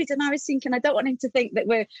it rude? And I was thinking, I don't want him to think that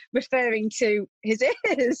we're referring to his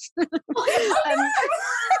ears.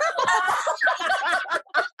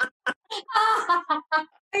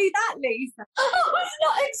 Say that, Lisa. I was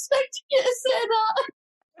not expecting you to say that.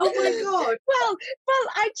 Oh my God. Well,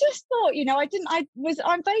 I just thought,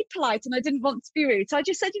 I'm very polite and I didn't want to be rude. So I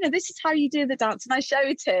just said, this is how you do the dance. And I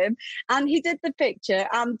showed him and he did the picture,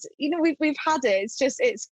 and, we've had it.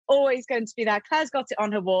 It's always going to be there. Claire's got it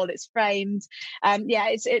on her wall. It's framed.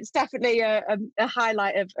 It's definitely a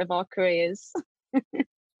highlight of our careers.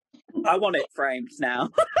 I want it framed now.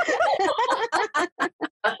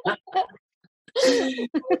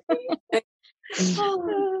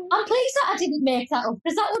 I'm pleased that I didn't make that up,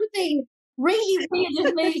 because that would have been really weird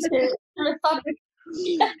of me to fabricate.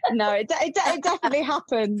 No, it definitely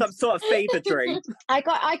happened. Some sort of fever dream. I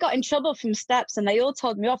got in trouble from Steps, and they all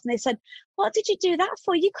told me off, and they said, what did you do that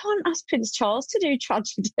for? You can't ask Prince Charles to do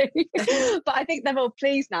Tragedy. But I think they're all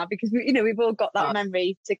pleased now, because we've all got that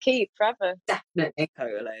memory to keep forever. Definitely.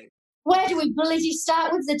 Totally. Where do we bloody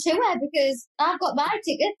start with the tour? Because I've got my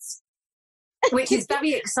tickets. Which is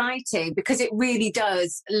very exciting, because it really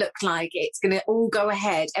does look like it's going to all go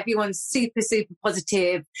ahead. Everyone's super, super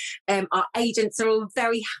positive. Our agents are all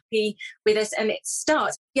very happy with us, and it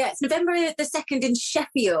starts. Yeah, it's November the 2nd in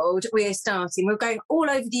Sheffield. We're starting. We're going all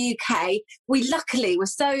over the UK. We luckily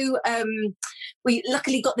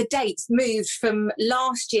got the dates moved from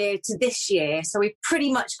last year to this year. So we've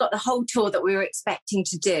pretty much got the whole tour that we were expecting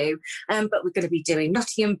to do. But we're going to be doing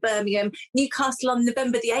Nottingham, Birmingham, Newcastle on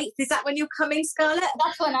November the 8th. Is that when you're coming, Scarlett?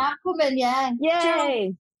 That's when I'm coming, yeah.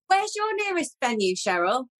 Yay! Where's your nearest venue,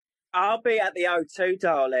 Cheryl? I'll be at the O2,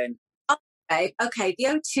 darling. Okay, the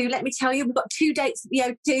O2, let me tell you, we've got 2 dates at the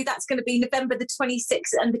O2. That's going to be November the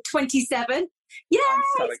 26th and the 27th. Yeah, I'm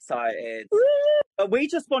so excited. But we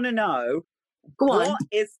just want to know, go on.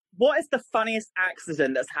 What is the funniest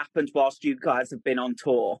accident that's happened whilst you guys have been on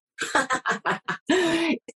tour?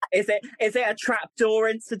 Is it a trapdoor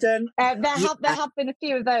incident? There have been a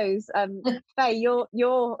few of those. Faye, your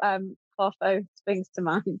Fofo springs to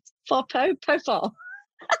mind. Faux pas.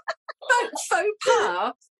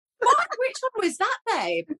 What? Which one was that,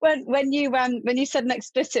 babe? When you said an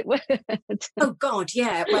explicit word. Oh God,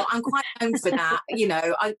 yeah. Well, I'm quite known for that.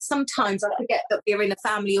 Sometimes I forget that we're in a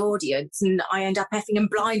family audience, and I end up effing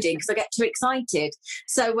and blinding because I get too excited.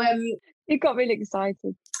 So you got really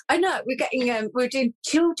excited. I know, we're doing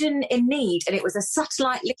Children in Need, and it was a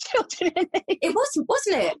satellite link. Children in Need. It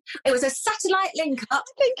wasn't it? It was a satellite link up.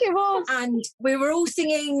 I think it was. And we were all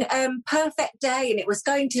singing Perfect Day, and it was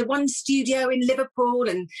going to one studio in Liverpool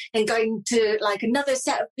and going to like another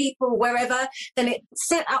set of people wherever. Then it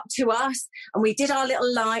sent up to us, and we did our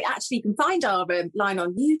little line. Actually, you can find our line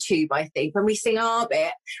on YouTube, I think, when we sing our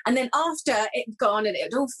bit. And then after it had gone and it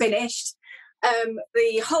had all finished,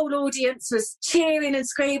 the whole audience was cheering and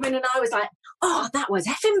screaming, and I was like, oh, that was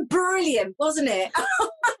effing brilliant, wasn't it?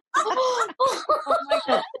 Oh my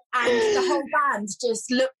God. band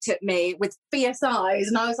just looked at me with fierce eyes,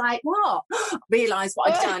 and I was like, what? Realised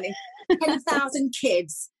what I'd done. In 10,000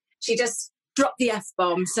 kids, she just dropped the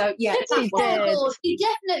F-bomb. So, yeah. She did. You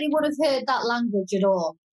definitely would have heard that language at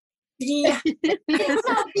all. Yeah. It's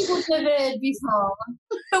something we've never heard before.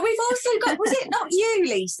 But we've also got, was it not you,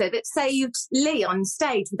 Lisa, that saved Lee on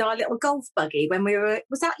stage with our little golf buggy when we were,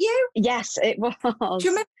 was that you? Yes, it was. Do you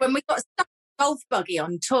remember when we got stuck in a golf buggy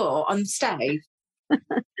on tour, on stage?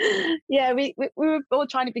 Yeah, we were all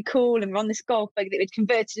trying to be cool, and we're on this golf buggy that we'd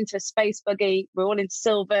converted into a space buggy. We're all in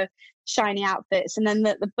silver, shiny outfits, and then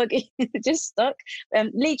the buggy just stuck.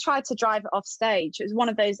 Lee tried to drive it off stage. It was one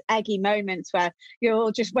of those eggy moments where you're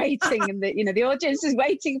all just waiting, and the audience is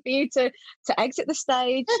waiting for you to exit the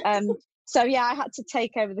stage. So yeah, I had to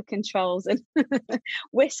take over the controls and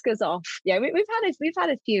whisk us off. Yeah, we've had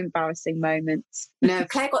a few embarrassing moments. No,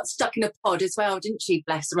 Claire got stuck in a pod as well, didn't she?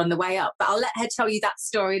 Bless her, on the way up. But I'll let her tell you that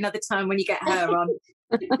story another time when you get her on.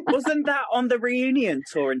 Wasn't that on the reunion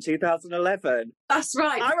tour in 2011? That's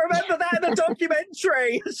right. I remember that in the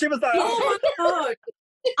documentary. She was like, oh my God.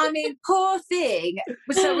 I mean, poor thing.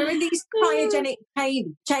 So we're in these cryogenic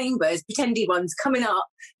chambers, pretendy ones, coming up.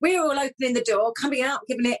 We're all opening the door, coming out,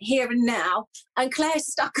 giving it here and now. And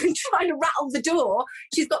Claire's stuck and trying to rattle the door.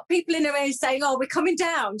 She's got people in her ear saying, oh, we're coming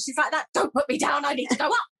down. She's like, that, don't put me down. I need to go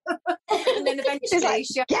up. And then eventually like,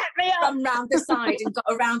 she get me up. Run round the side and got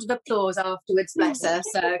a round of applause afterwards, bless her.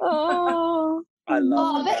 So. Oh, I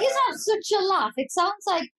love but isn't that such a laugh? It sounds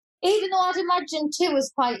like, even though I'd imagine too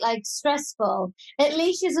is quite like stressful, at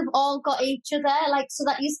least you've all got each other, like, so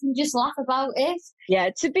that you can just laugh about it. yeah.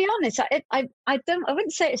 To be honest, I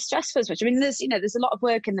wouldn't say it's stressful as much. I mean, there's a lot of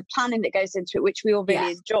work in the planning that goes into it, which we all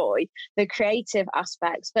really enjoy, the creative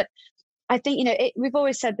aspects. But I think we've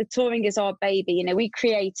always said the touring is our baby. We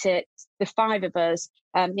create it, the five of us.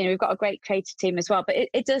 We've got a great creative team as well, but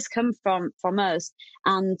it does come from us.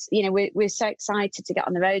 And we're so excited to get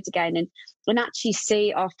on the road again and actually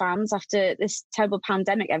see our fans after this terrible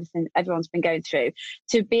pandemic, everyone's been going through,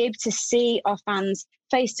 to be able to see our fans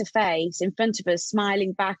face to face in front of us,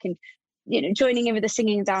 smiling back and joining in with the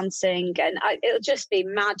singing and dancing, and it'll just be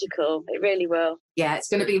magical. It really will. Yeah, it's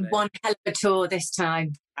going to be one hell of a tour this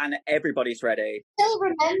time. And everybody's ready.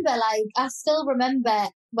 I still remember,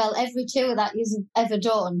 well, every tour that you've ever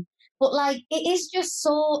done. But, it is just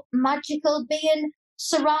so magical being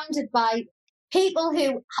surrounded by people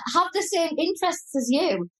who have the same interests as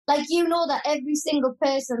you. That every single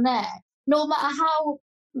person there, no matter how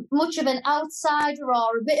much of an outsider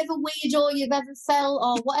or a bit of a weirdo you've ever felt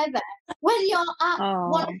or whatever, when you're at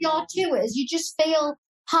one of your tours, you just feel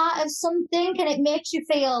part of something, and it makes you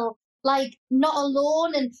feel not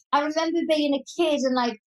alone. And I remember being a kid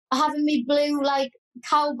and having me blue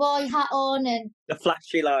cowboy hat on and the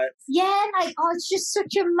flashy lights. Yeah, it's just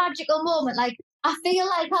such a magical moment. I feel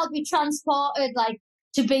like I'll be transported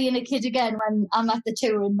to being a kid again when I'm at the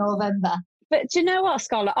tour in November. But do you know what,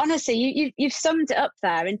 Scarlett? Honestly, you've summed it up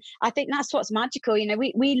there, and I think that's what's magical.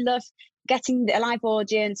 We love getting a live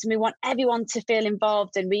audience, and we want everyone to feel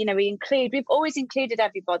involved, and we've always included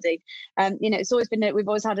everybody. It's always been that we've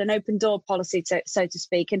always had an open door policy, so to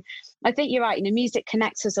speak. And I think you're right. Music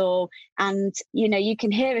connects us all, and you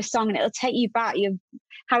can hear a song and it'll take you back. You're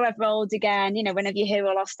however old again. Whenever you hear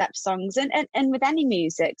all our step songs, and with any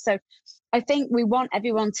music. So I think we want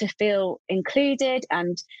everyone to feel included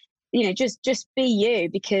and just be you,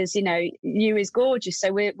 because you is gorgeous.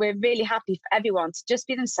 So we're really happy for everyone to just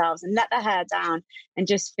be themselves and let their hair down and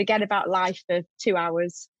just forget about life for 2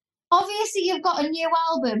 hours. Obviously, you've got a new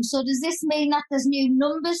album, so does this mean that there's new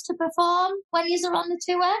numbers to perform when you're on the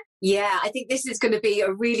tour? Yeah, I think this is going to be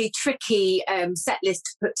a really tricky set list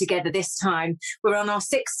to put together this time. We're on our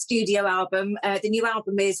 6th studio album. The new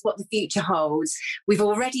album is What the Future Holds. We've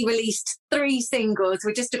already released 3 singles.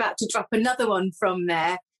 We're just about to drop another one from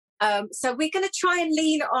there. So we're going to try and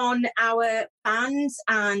lean on our fans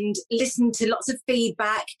and listen to lots of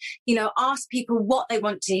feedback, ask people what they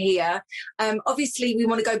want to hear. Obviously, we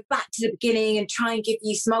want to go back to the beginning and try and give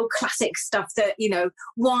you some old classic stuff that,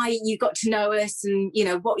 why you got to know us and,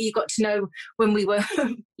 what you got to know when we were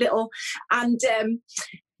little. And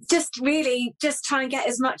just try and get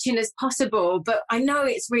as much in as possible. But I know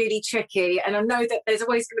it's really tricky, and I know that there's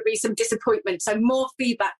always going to be some disappointment. So more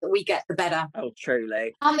feedback that we get, the better. Oh,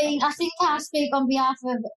 truly. I mean, I think I speak on behalf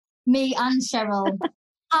of me and Cheryl.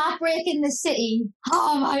 Heartbreak in the City.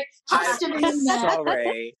 Oh my, has to be in there.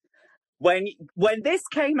 Sorry. When this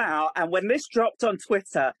came out and when this dropped on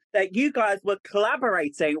Twitter that you guys were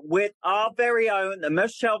collaborating with our very own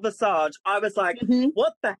Michelle Visage, I was like,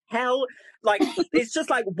 what the hell? It's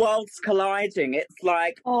just like worlds colliding. It's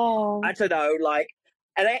like, I don't know,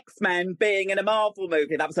 an X-Men being in a Marvel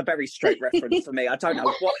movie. That was a very straight reference for me. I don't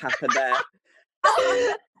know what happened there.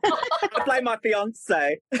 I blame my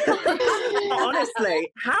fiance.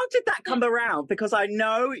 Honestly, how did that come around? Because I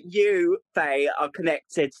know you, Faye, are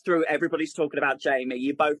connected through everybody's talking about Jamie.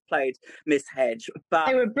 You both played Miss Hedge, but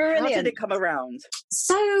They were brilliant. how did it come around?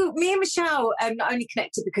 So me and Michelle not only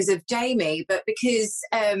connected because of Jamie, but because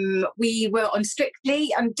we were on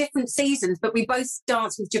Strictly on different seasons, but we both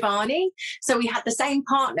danced with Giovanni. So we had the same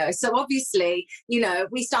partner. So obviously, you know,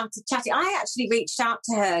 we started chatting. I actually reached out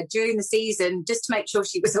to her during the season just to make sure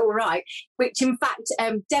she was all right, which in fact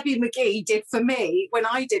Debbie McGee did for me when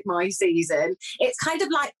I did my season. It's kind of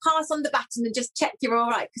like pass on the baton and just check you're all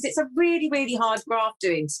right, because it's a really, really hard graft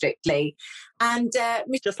doing Strictly. And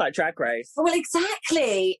just like Drag Race. Well,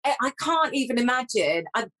 exactly. I can't even imagine.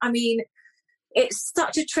 I mean, it's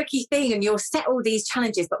such a tricky thing, and you'll set all these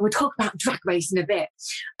challenges, but we'll talk about Drag Race in a bit.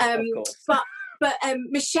 Of course. But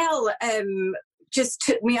Michelle just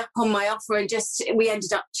took me up on my offer, and we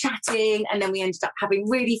ended up chatting, and then we ended up having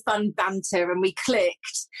really fun banter, and we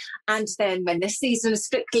clicked. And then when the season of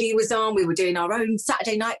Strictly was on, we were doing our own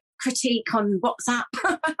Saturday night critique on WhatsApp,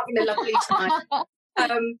 having a lovely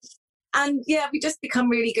time. And yeah, we just become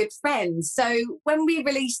really good friends. So when we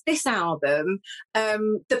released this album,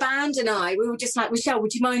 the band and I, we were just like, Michelle,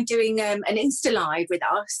 would you mind doing an Insta Live with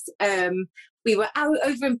us? We were out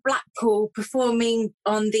over in Blackpool performing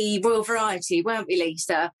on the Royal Variety, weren't we,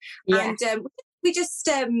 Lisa? Yeah. And we just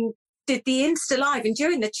did the Insta Live, and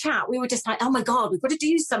during the chat, we were just like, oh my God, we've got to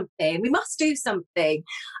do something. We must do something.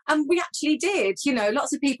 And we actually did. You know,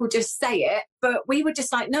 lots of people just say it, but we were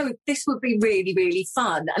just like, no, this would be really, really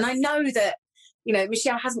fun. And I know that, you know,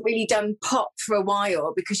 Michelle hasn't really done pop for a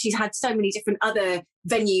while because she's had so many different other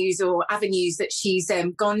venues or avenues that she's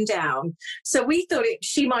gone down. So we thought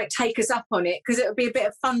she might take us up on it because it would be a bit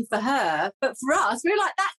of fun for her. But for us, we were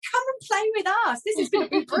like, come and play with us. This is going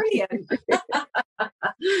to be brilliant.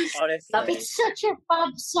 Honestly. It's such a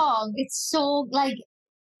fab song. It's so, like,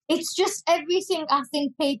 it's just everything I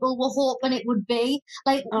think people were hoping it would be.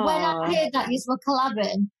 Like, when I heard that you were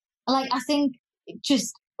collabing, like, I think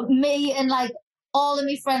just me and, like, all of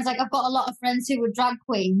my friends, like, I've got a lot of friends who were drag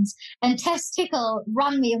queens, and Tess Tickle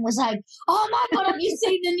rang me and was like, oh my God, have you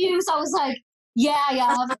seen the news? I was like, yeah, I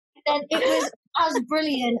have. And it was as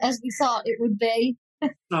brilliant as we thought it would be.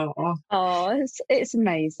 It's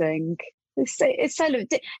amazing. It's so lovely.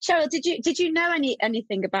 Cheryl, did you know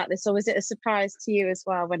anything about this, or was it a surprise to you as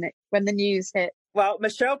well when the news hit? Well,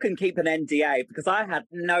 Michelle can keep an NDA because I had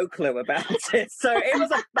no clue about it. So it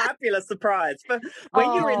was a fabulous surprise. But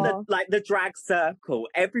when you're in the drag circle,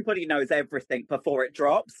 everybody knows everything before it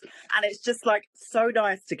drops. And it's just like so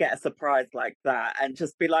nice to get a surprise like that and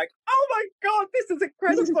just be like, oh my God, this is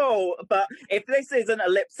incredible. But if this isn't a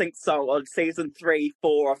lip sync song on season 3,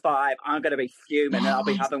 4 or 5, I'm going to be fuming and I'll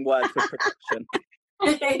be having words with production.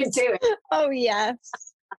 Do it. Oh, yes.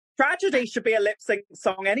 Tragedy should be a lip sync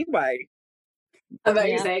song anyway.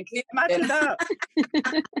 Amazing. Yeah. Imagine that.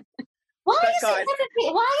 Why has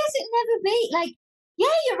it never been? Like, yeah,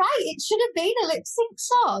 you're right. It should have been a lip sync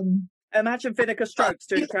song. Imagine Vinegar Strokes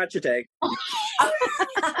doing Tragedy.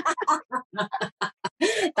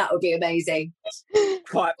 That would be amazing.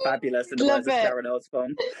 Quite fabulous in the words of Sharon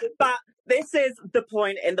Osbourne. But this is the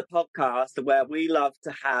point in the podcast where we love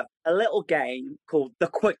to have a little game called the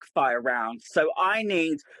quick fire round. So I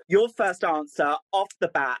need your first answer off the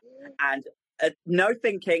bat, and no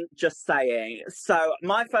thinking, just saying. So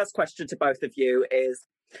my first question to both of you is,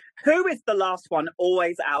 who is the last one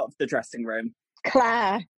always out of the dressing room?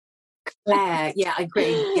 Claire, yeah, I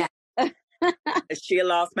agree. Yeah. Is she a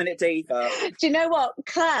last minute diva? Do you know what?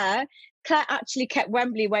 Claire actually kept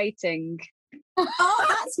Wembley waiting. Oh,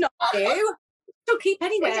 that's not new. She'll keep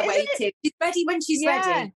anywhere waiting. She's ready when she's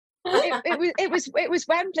ready. It was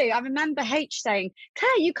Wembley. I remember H saying,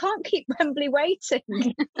 Claire, you can't keep Wembley waiting.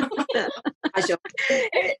 It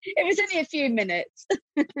was only a few minutes.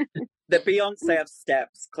 The Beyonce of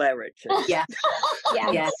steps, Claire Richards. Yeah.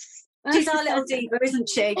 Yes. She's our little diva, isn't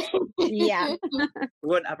she? Yeah. We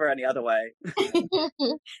wouldn't have her any other way.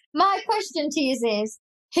 My question to you is,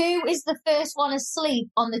 who is the first one asleep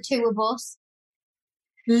on the tour bus?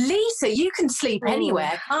 Lisa, you can sleep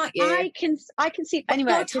anywhere, can't you? I can sleep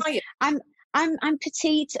anywhere. I'm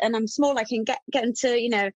petite and I'm small. I can get into, you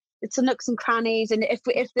know, little nooks and crannies, and if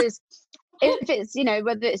it's, you know,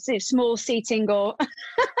 whether it's small seating or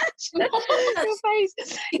your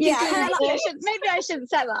face. Yeah, maybe I shouldn't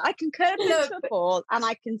say that. I can curl into a ball and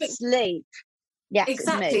I can sleep. Yes,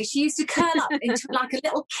 exactly. She used to curl up into like a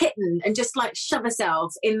little kitten and just like shove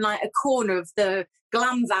herself in like a corner of the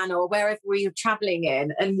glam van or wherever we were travelling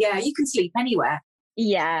in. And yeah, you can sleep anywhere.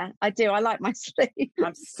 Yeah, I do. I like my sleep.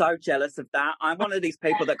 I'm so jealous of that. I'm one of these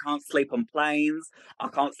people that can't sleep on planes. I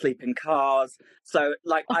can't sleep in cars. So,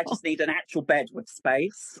 like, I just need an actual bed with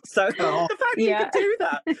space. So, the fact that you Yeah. could do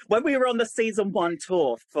that. When we were on the season 1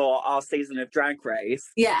 tour for our season of Drag Race,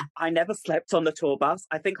 Yeah. I never slept on the tour bus.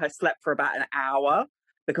 I think I slept for about an hour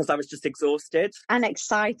because I was just exhausted. And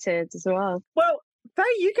excited as well. Well, Faye,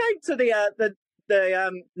 you came to the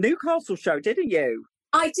Newcastle show, didn't you?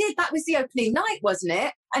 I did. That was the opening night, wasn't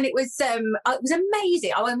it? And it was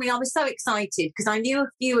amazing. I mean, I was so excited because I knew a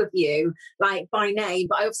few of you, like by name,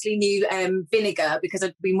 but I obviously knew Vinegar because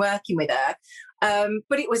I'd been working with her.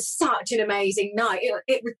 But it was such an amazing night.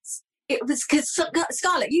 It was because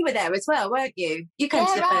Scarlett, you were there as well, weren't you? You came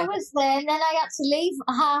to the I was there, and then I had to leave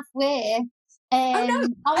halfway.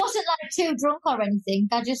 I wasn't like too drunk or anything.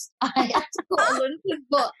 I had to go to London,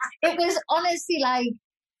 but it was honestly like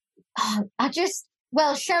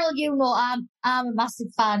Well, Cheryl, you know I'm a massive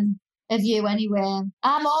fan of you anyway.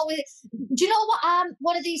 I'm always, do you know what? I'm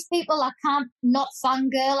one of these people I can't not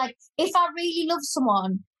fangirl. Like, if I really love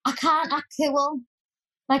someone, I can't act cool.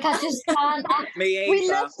 Like, I just can't act. Me either. We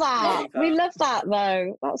love that. We love that,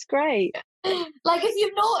 though. That's great. Like, if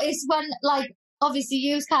you've noticed when, like, obviously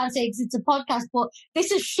you can't say because it's a podcast, but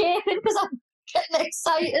this is shaking because I'm getting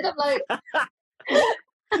excited. I'm like...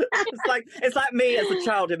 It's like me as a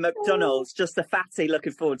child in McDonald's, just a fatty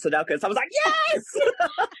looking forward to Nuggets. I was like, yes!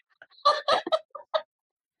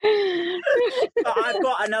 But I've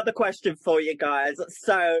got another question for you guys.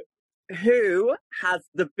 So, who has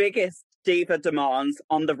the biggest diva demands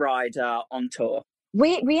on the rider on tour?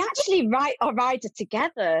 We actually write our rider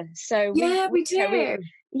together. So we do.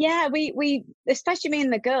 We especially me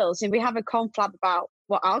and the girls, and we have a confab about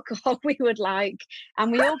what alcohol we would like,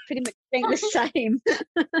 and we all pretty much think the same.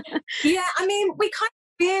 Yeah, I mean, we kind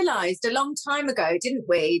of realised a long time ago, didn't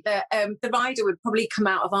we, that the rider would probably come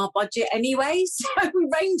out of our budget anyway, so we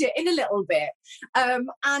reined it in a little bit.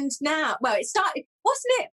 And now, well, it started,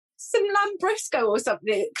 wasn't it? Some Lambrusco or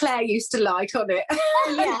something that Claire used to like on it.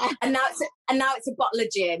 Yeah. and now it's a bottle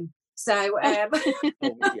of gin. So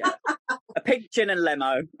A pink gin and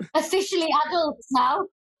limo. Officially adults now.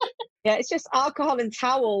 Yeah, it's just alcohol and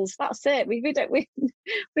towels. That's it. We don't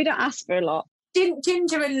ask for a lot.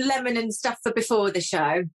 Ginger and lemon and stuff for before the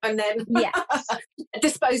show, and then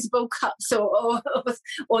disposable cups or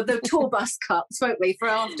the tour bus cups, won't we, for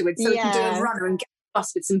afterwards? So we can do a runner and get a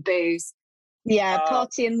bus with some booze. Yeah,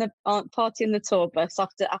 party in the tour bus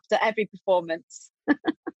after every performance.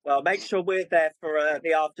 Well, make sure we're there for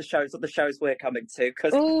the after shows of the shows we're coming to,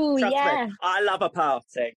 because trust me, I love a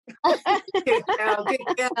party. Good girl.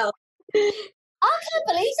 I can't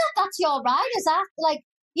believe that's your riders. Like,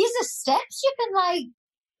 use the steps. You can, like,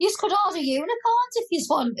 you could order unicorns if you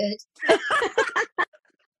wanted.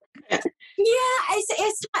 Yeah,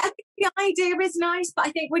 it's I think the idea is nice, but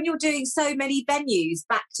I think when you're doing so many venues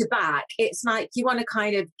back to back, it's like you want to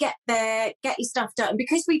kind of get there, get your stuff done. And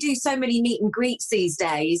because we do so many meet and greets these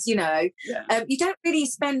days, you know, you don't really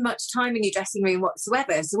spend much time in your dressing room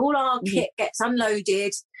whatsoever. So all our kit gets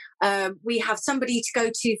unloaded. We have somebody to go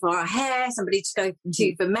to for our hair, somebody to go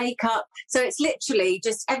to for makeup. So it's literally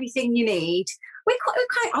just everything you need. We're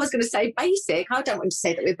quite, I was going to say basic. I don't want to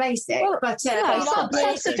say that we're basic, but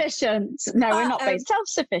self-sufficient. No, we're not basic.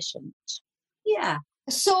 Self-sufficient. Yeah.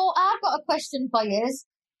 So I've got a question for you.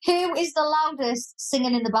 Who is the loudest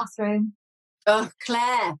singing in the bathroom? Oh,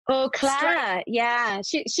 Claire. Oh, Claire. Yeah,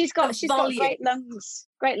 she's got great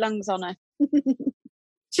lungs on her.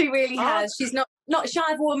 She really has. She's not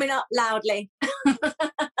shy of warming up loudly.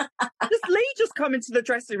 Does Lee just come into the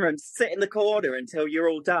dressing room, sit in the corner until you're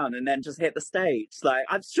all done, and then just hit the stage? Like,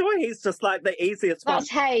 I'm sure he's just like the easiest one.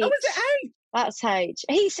 That's H. Oh, is it H? That's H.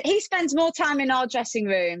 He spends more time in our dressing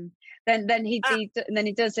room than he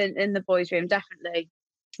does in the boys' room, definitely.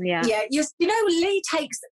 Yeah. Yeah, you know, Lee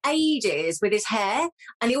takes ages with his hair,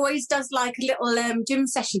 and he always does like a little gym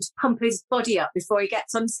session to pump his body up before he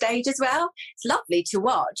gets on stage as well. It's lovely to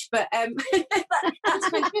watch, but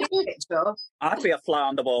that's my picture. I'd be a fly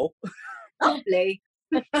on the wall. Lovely.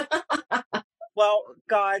 Well,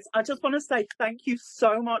 guys, I just want to say thank you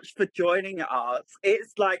so much for joining us.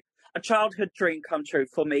 It's like a childhood dream come true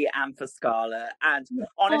for me and for Scarlett. And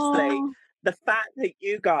honestly, the fact that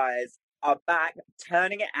you guys are back,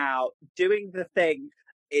 turning it out, doing the thing,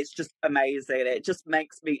 it's just amazing. It just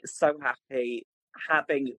makes me so happy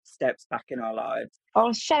having Steps back in our lives. Oh,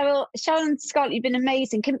 Cheryl and Scott, you've been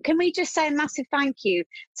amazing. Can we just say a massive thank you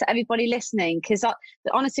to everybody listening? Because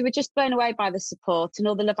honestly, we're just blown away by the support and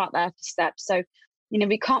all the love out there for Steps. So, you know,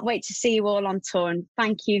 we can't wait to see you all on tour. And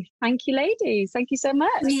thank you, ladies. Thank you so much.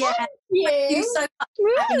 Yeah, thank you so much for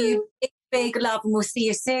having you Big love, and we'll see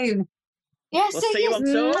you soon. Yeah, We'll see you on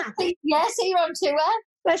tour. Yeah, see you on tour.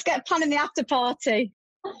 Let's get planning the after party.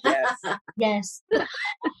 Yes. Yes.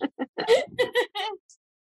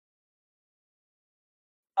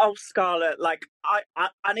 Oh, Scarlett, like,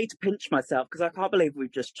 I need to pinch myself because I can't believe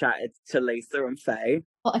we've just chatted to Lisa and Faye.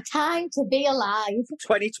 What a time to be alive.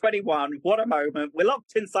 2021, what a moment. We're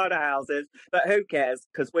locked inside our houses, but who cares?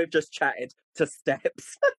 Because we've just chatted to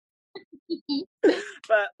Steps.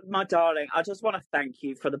 But, my darling, I just want to thank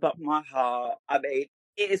you from the bottom of my heart. I mean,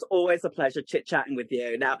 it is always a pleasure chit-chatting with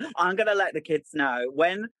you. Now, I'm going to let the kids know,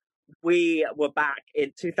 when we were back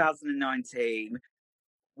in 2019,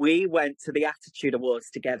 we went to the Attitude Awards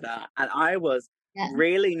together, and I was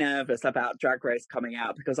really nervous about Drag Race coming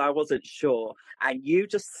out because I wasn't sure. And you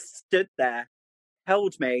just stood there,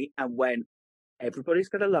 held me, and went, everybody's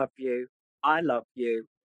going to love you. I love you.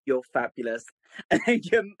 You're fabulous. And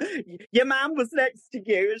your mum was next to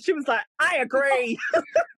you, and she was like, I agree.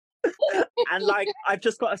 And like, I've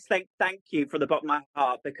just got to thank you from the bottom of my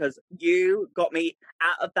heart, because you got me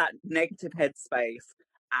out of that negative headspace.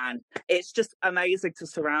 And it's just amazing to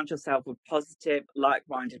surround yourself with positive,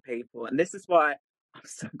 like-minded people. And this is why I'm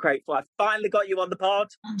so grateful I finally got you on the pod.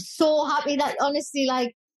 I'm so happy that, honestly,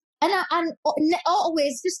 like, and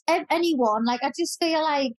always, just anyone, like, I just feel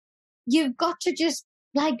like you've got to just,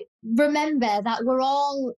 like, remember that we're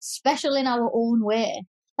all special in our own way.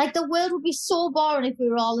 Like, the world would be so boring if we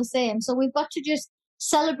were all the same. So we've got to just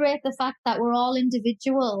celebrate the fact that we're all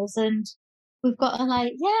individuals, and we've got to,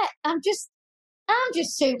 like, yeah, I'm just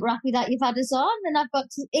super happy that you've had us on, and I've got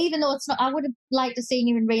to, even though it's not, I would have liked to seen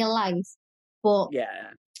you in real life, but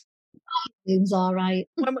yeah, it was all right.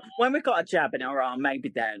 When we've got a jab in our arm,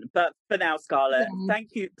 maybe then. But for now, Scarlett, thank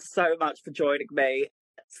you so much for joining me.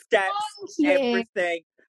 Steps, everything.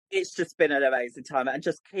 It's just been an amazing time, and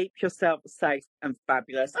just keep yourself safe and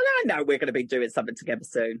fabulous. And I know we're going to be doing something together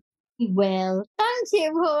soon. We will. Thank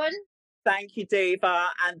you, hon. Thank you, Diva.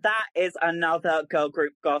 And that is another Girl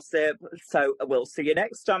Group Gossip. So we'll see you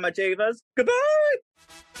next time, my Divas. Goodbye!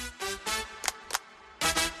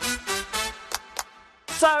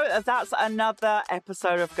 So that's another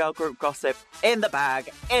episode of Girl Group Gossip in the bag,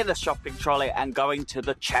 in the shopping trolley, and going to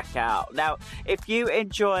the checkout. Now, if you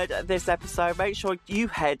enjoyed this episode, make sure you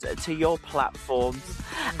head to your platforms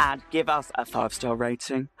and give us a 5-star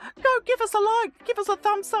rating. Go give us a like, give us a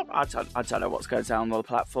thumbs up. I don't know what's going down on the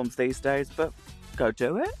platforms these days, but go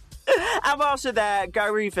do it. And whilst you're there, go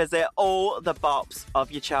revisit all the bops of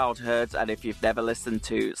your childhood. And if you've never listened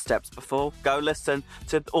to Steps before, go listen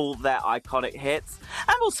to all their iconic hits.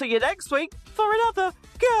 And we'll see you next week for another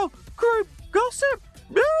Girl Group Gossip.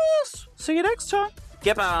 Yes! See you next time.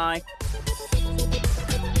 Goodbye.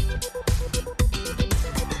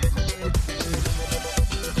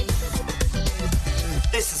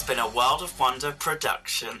 This has been a World of Wonder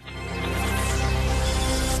production.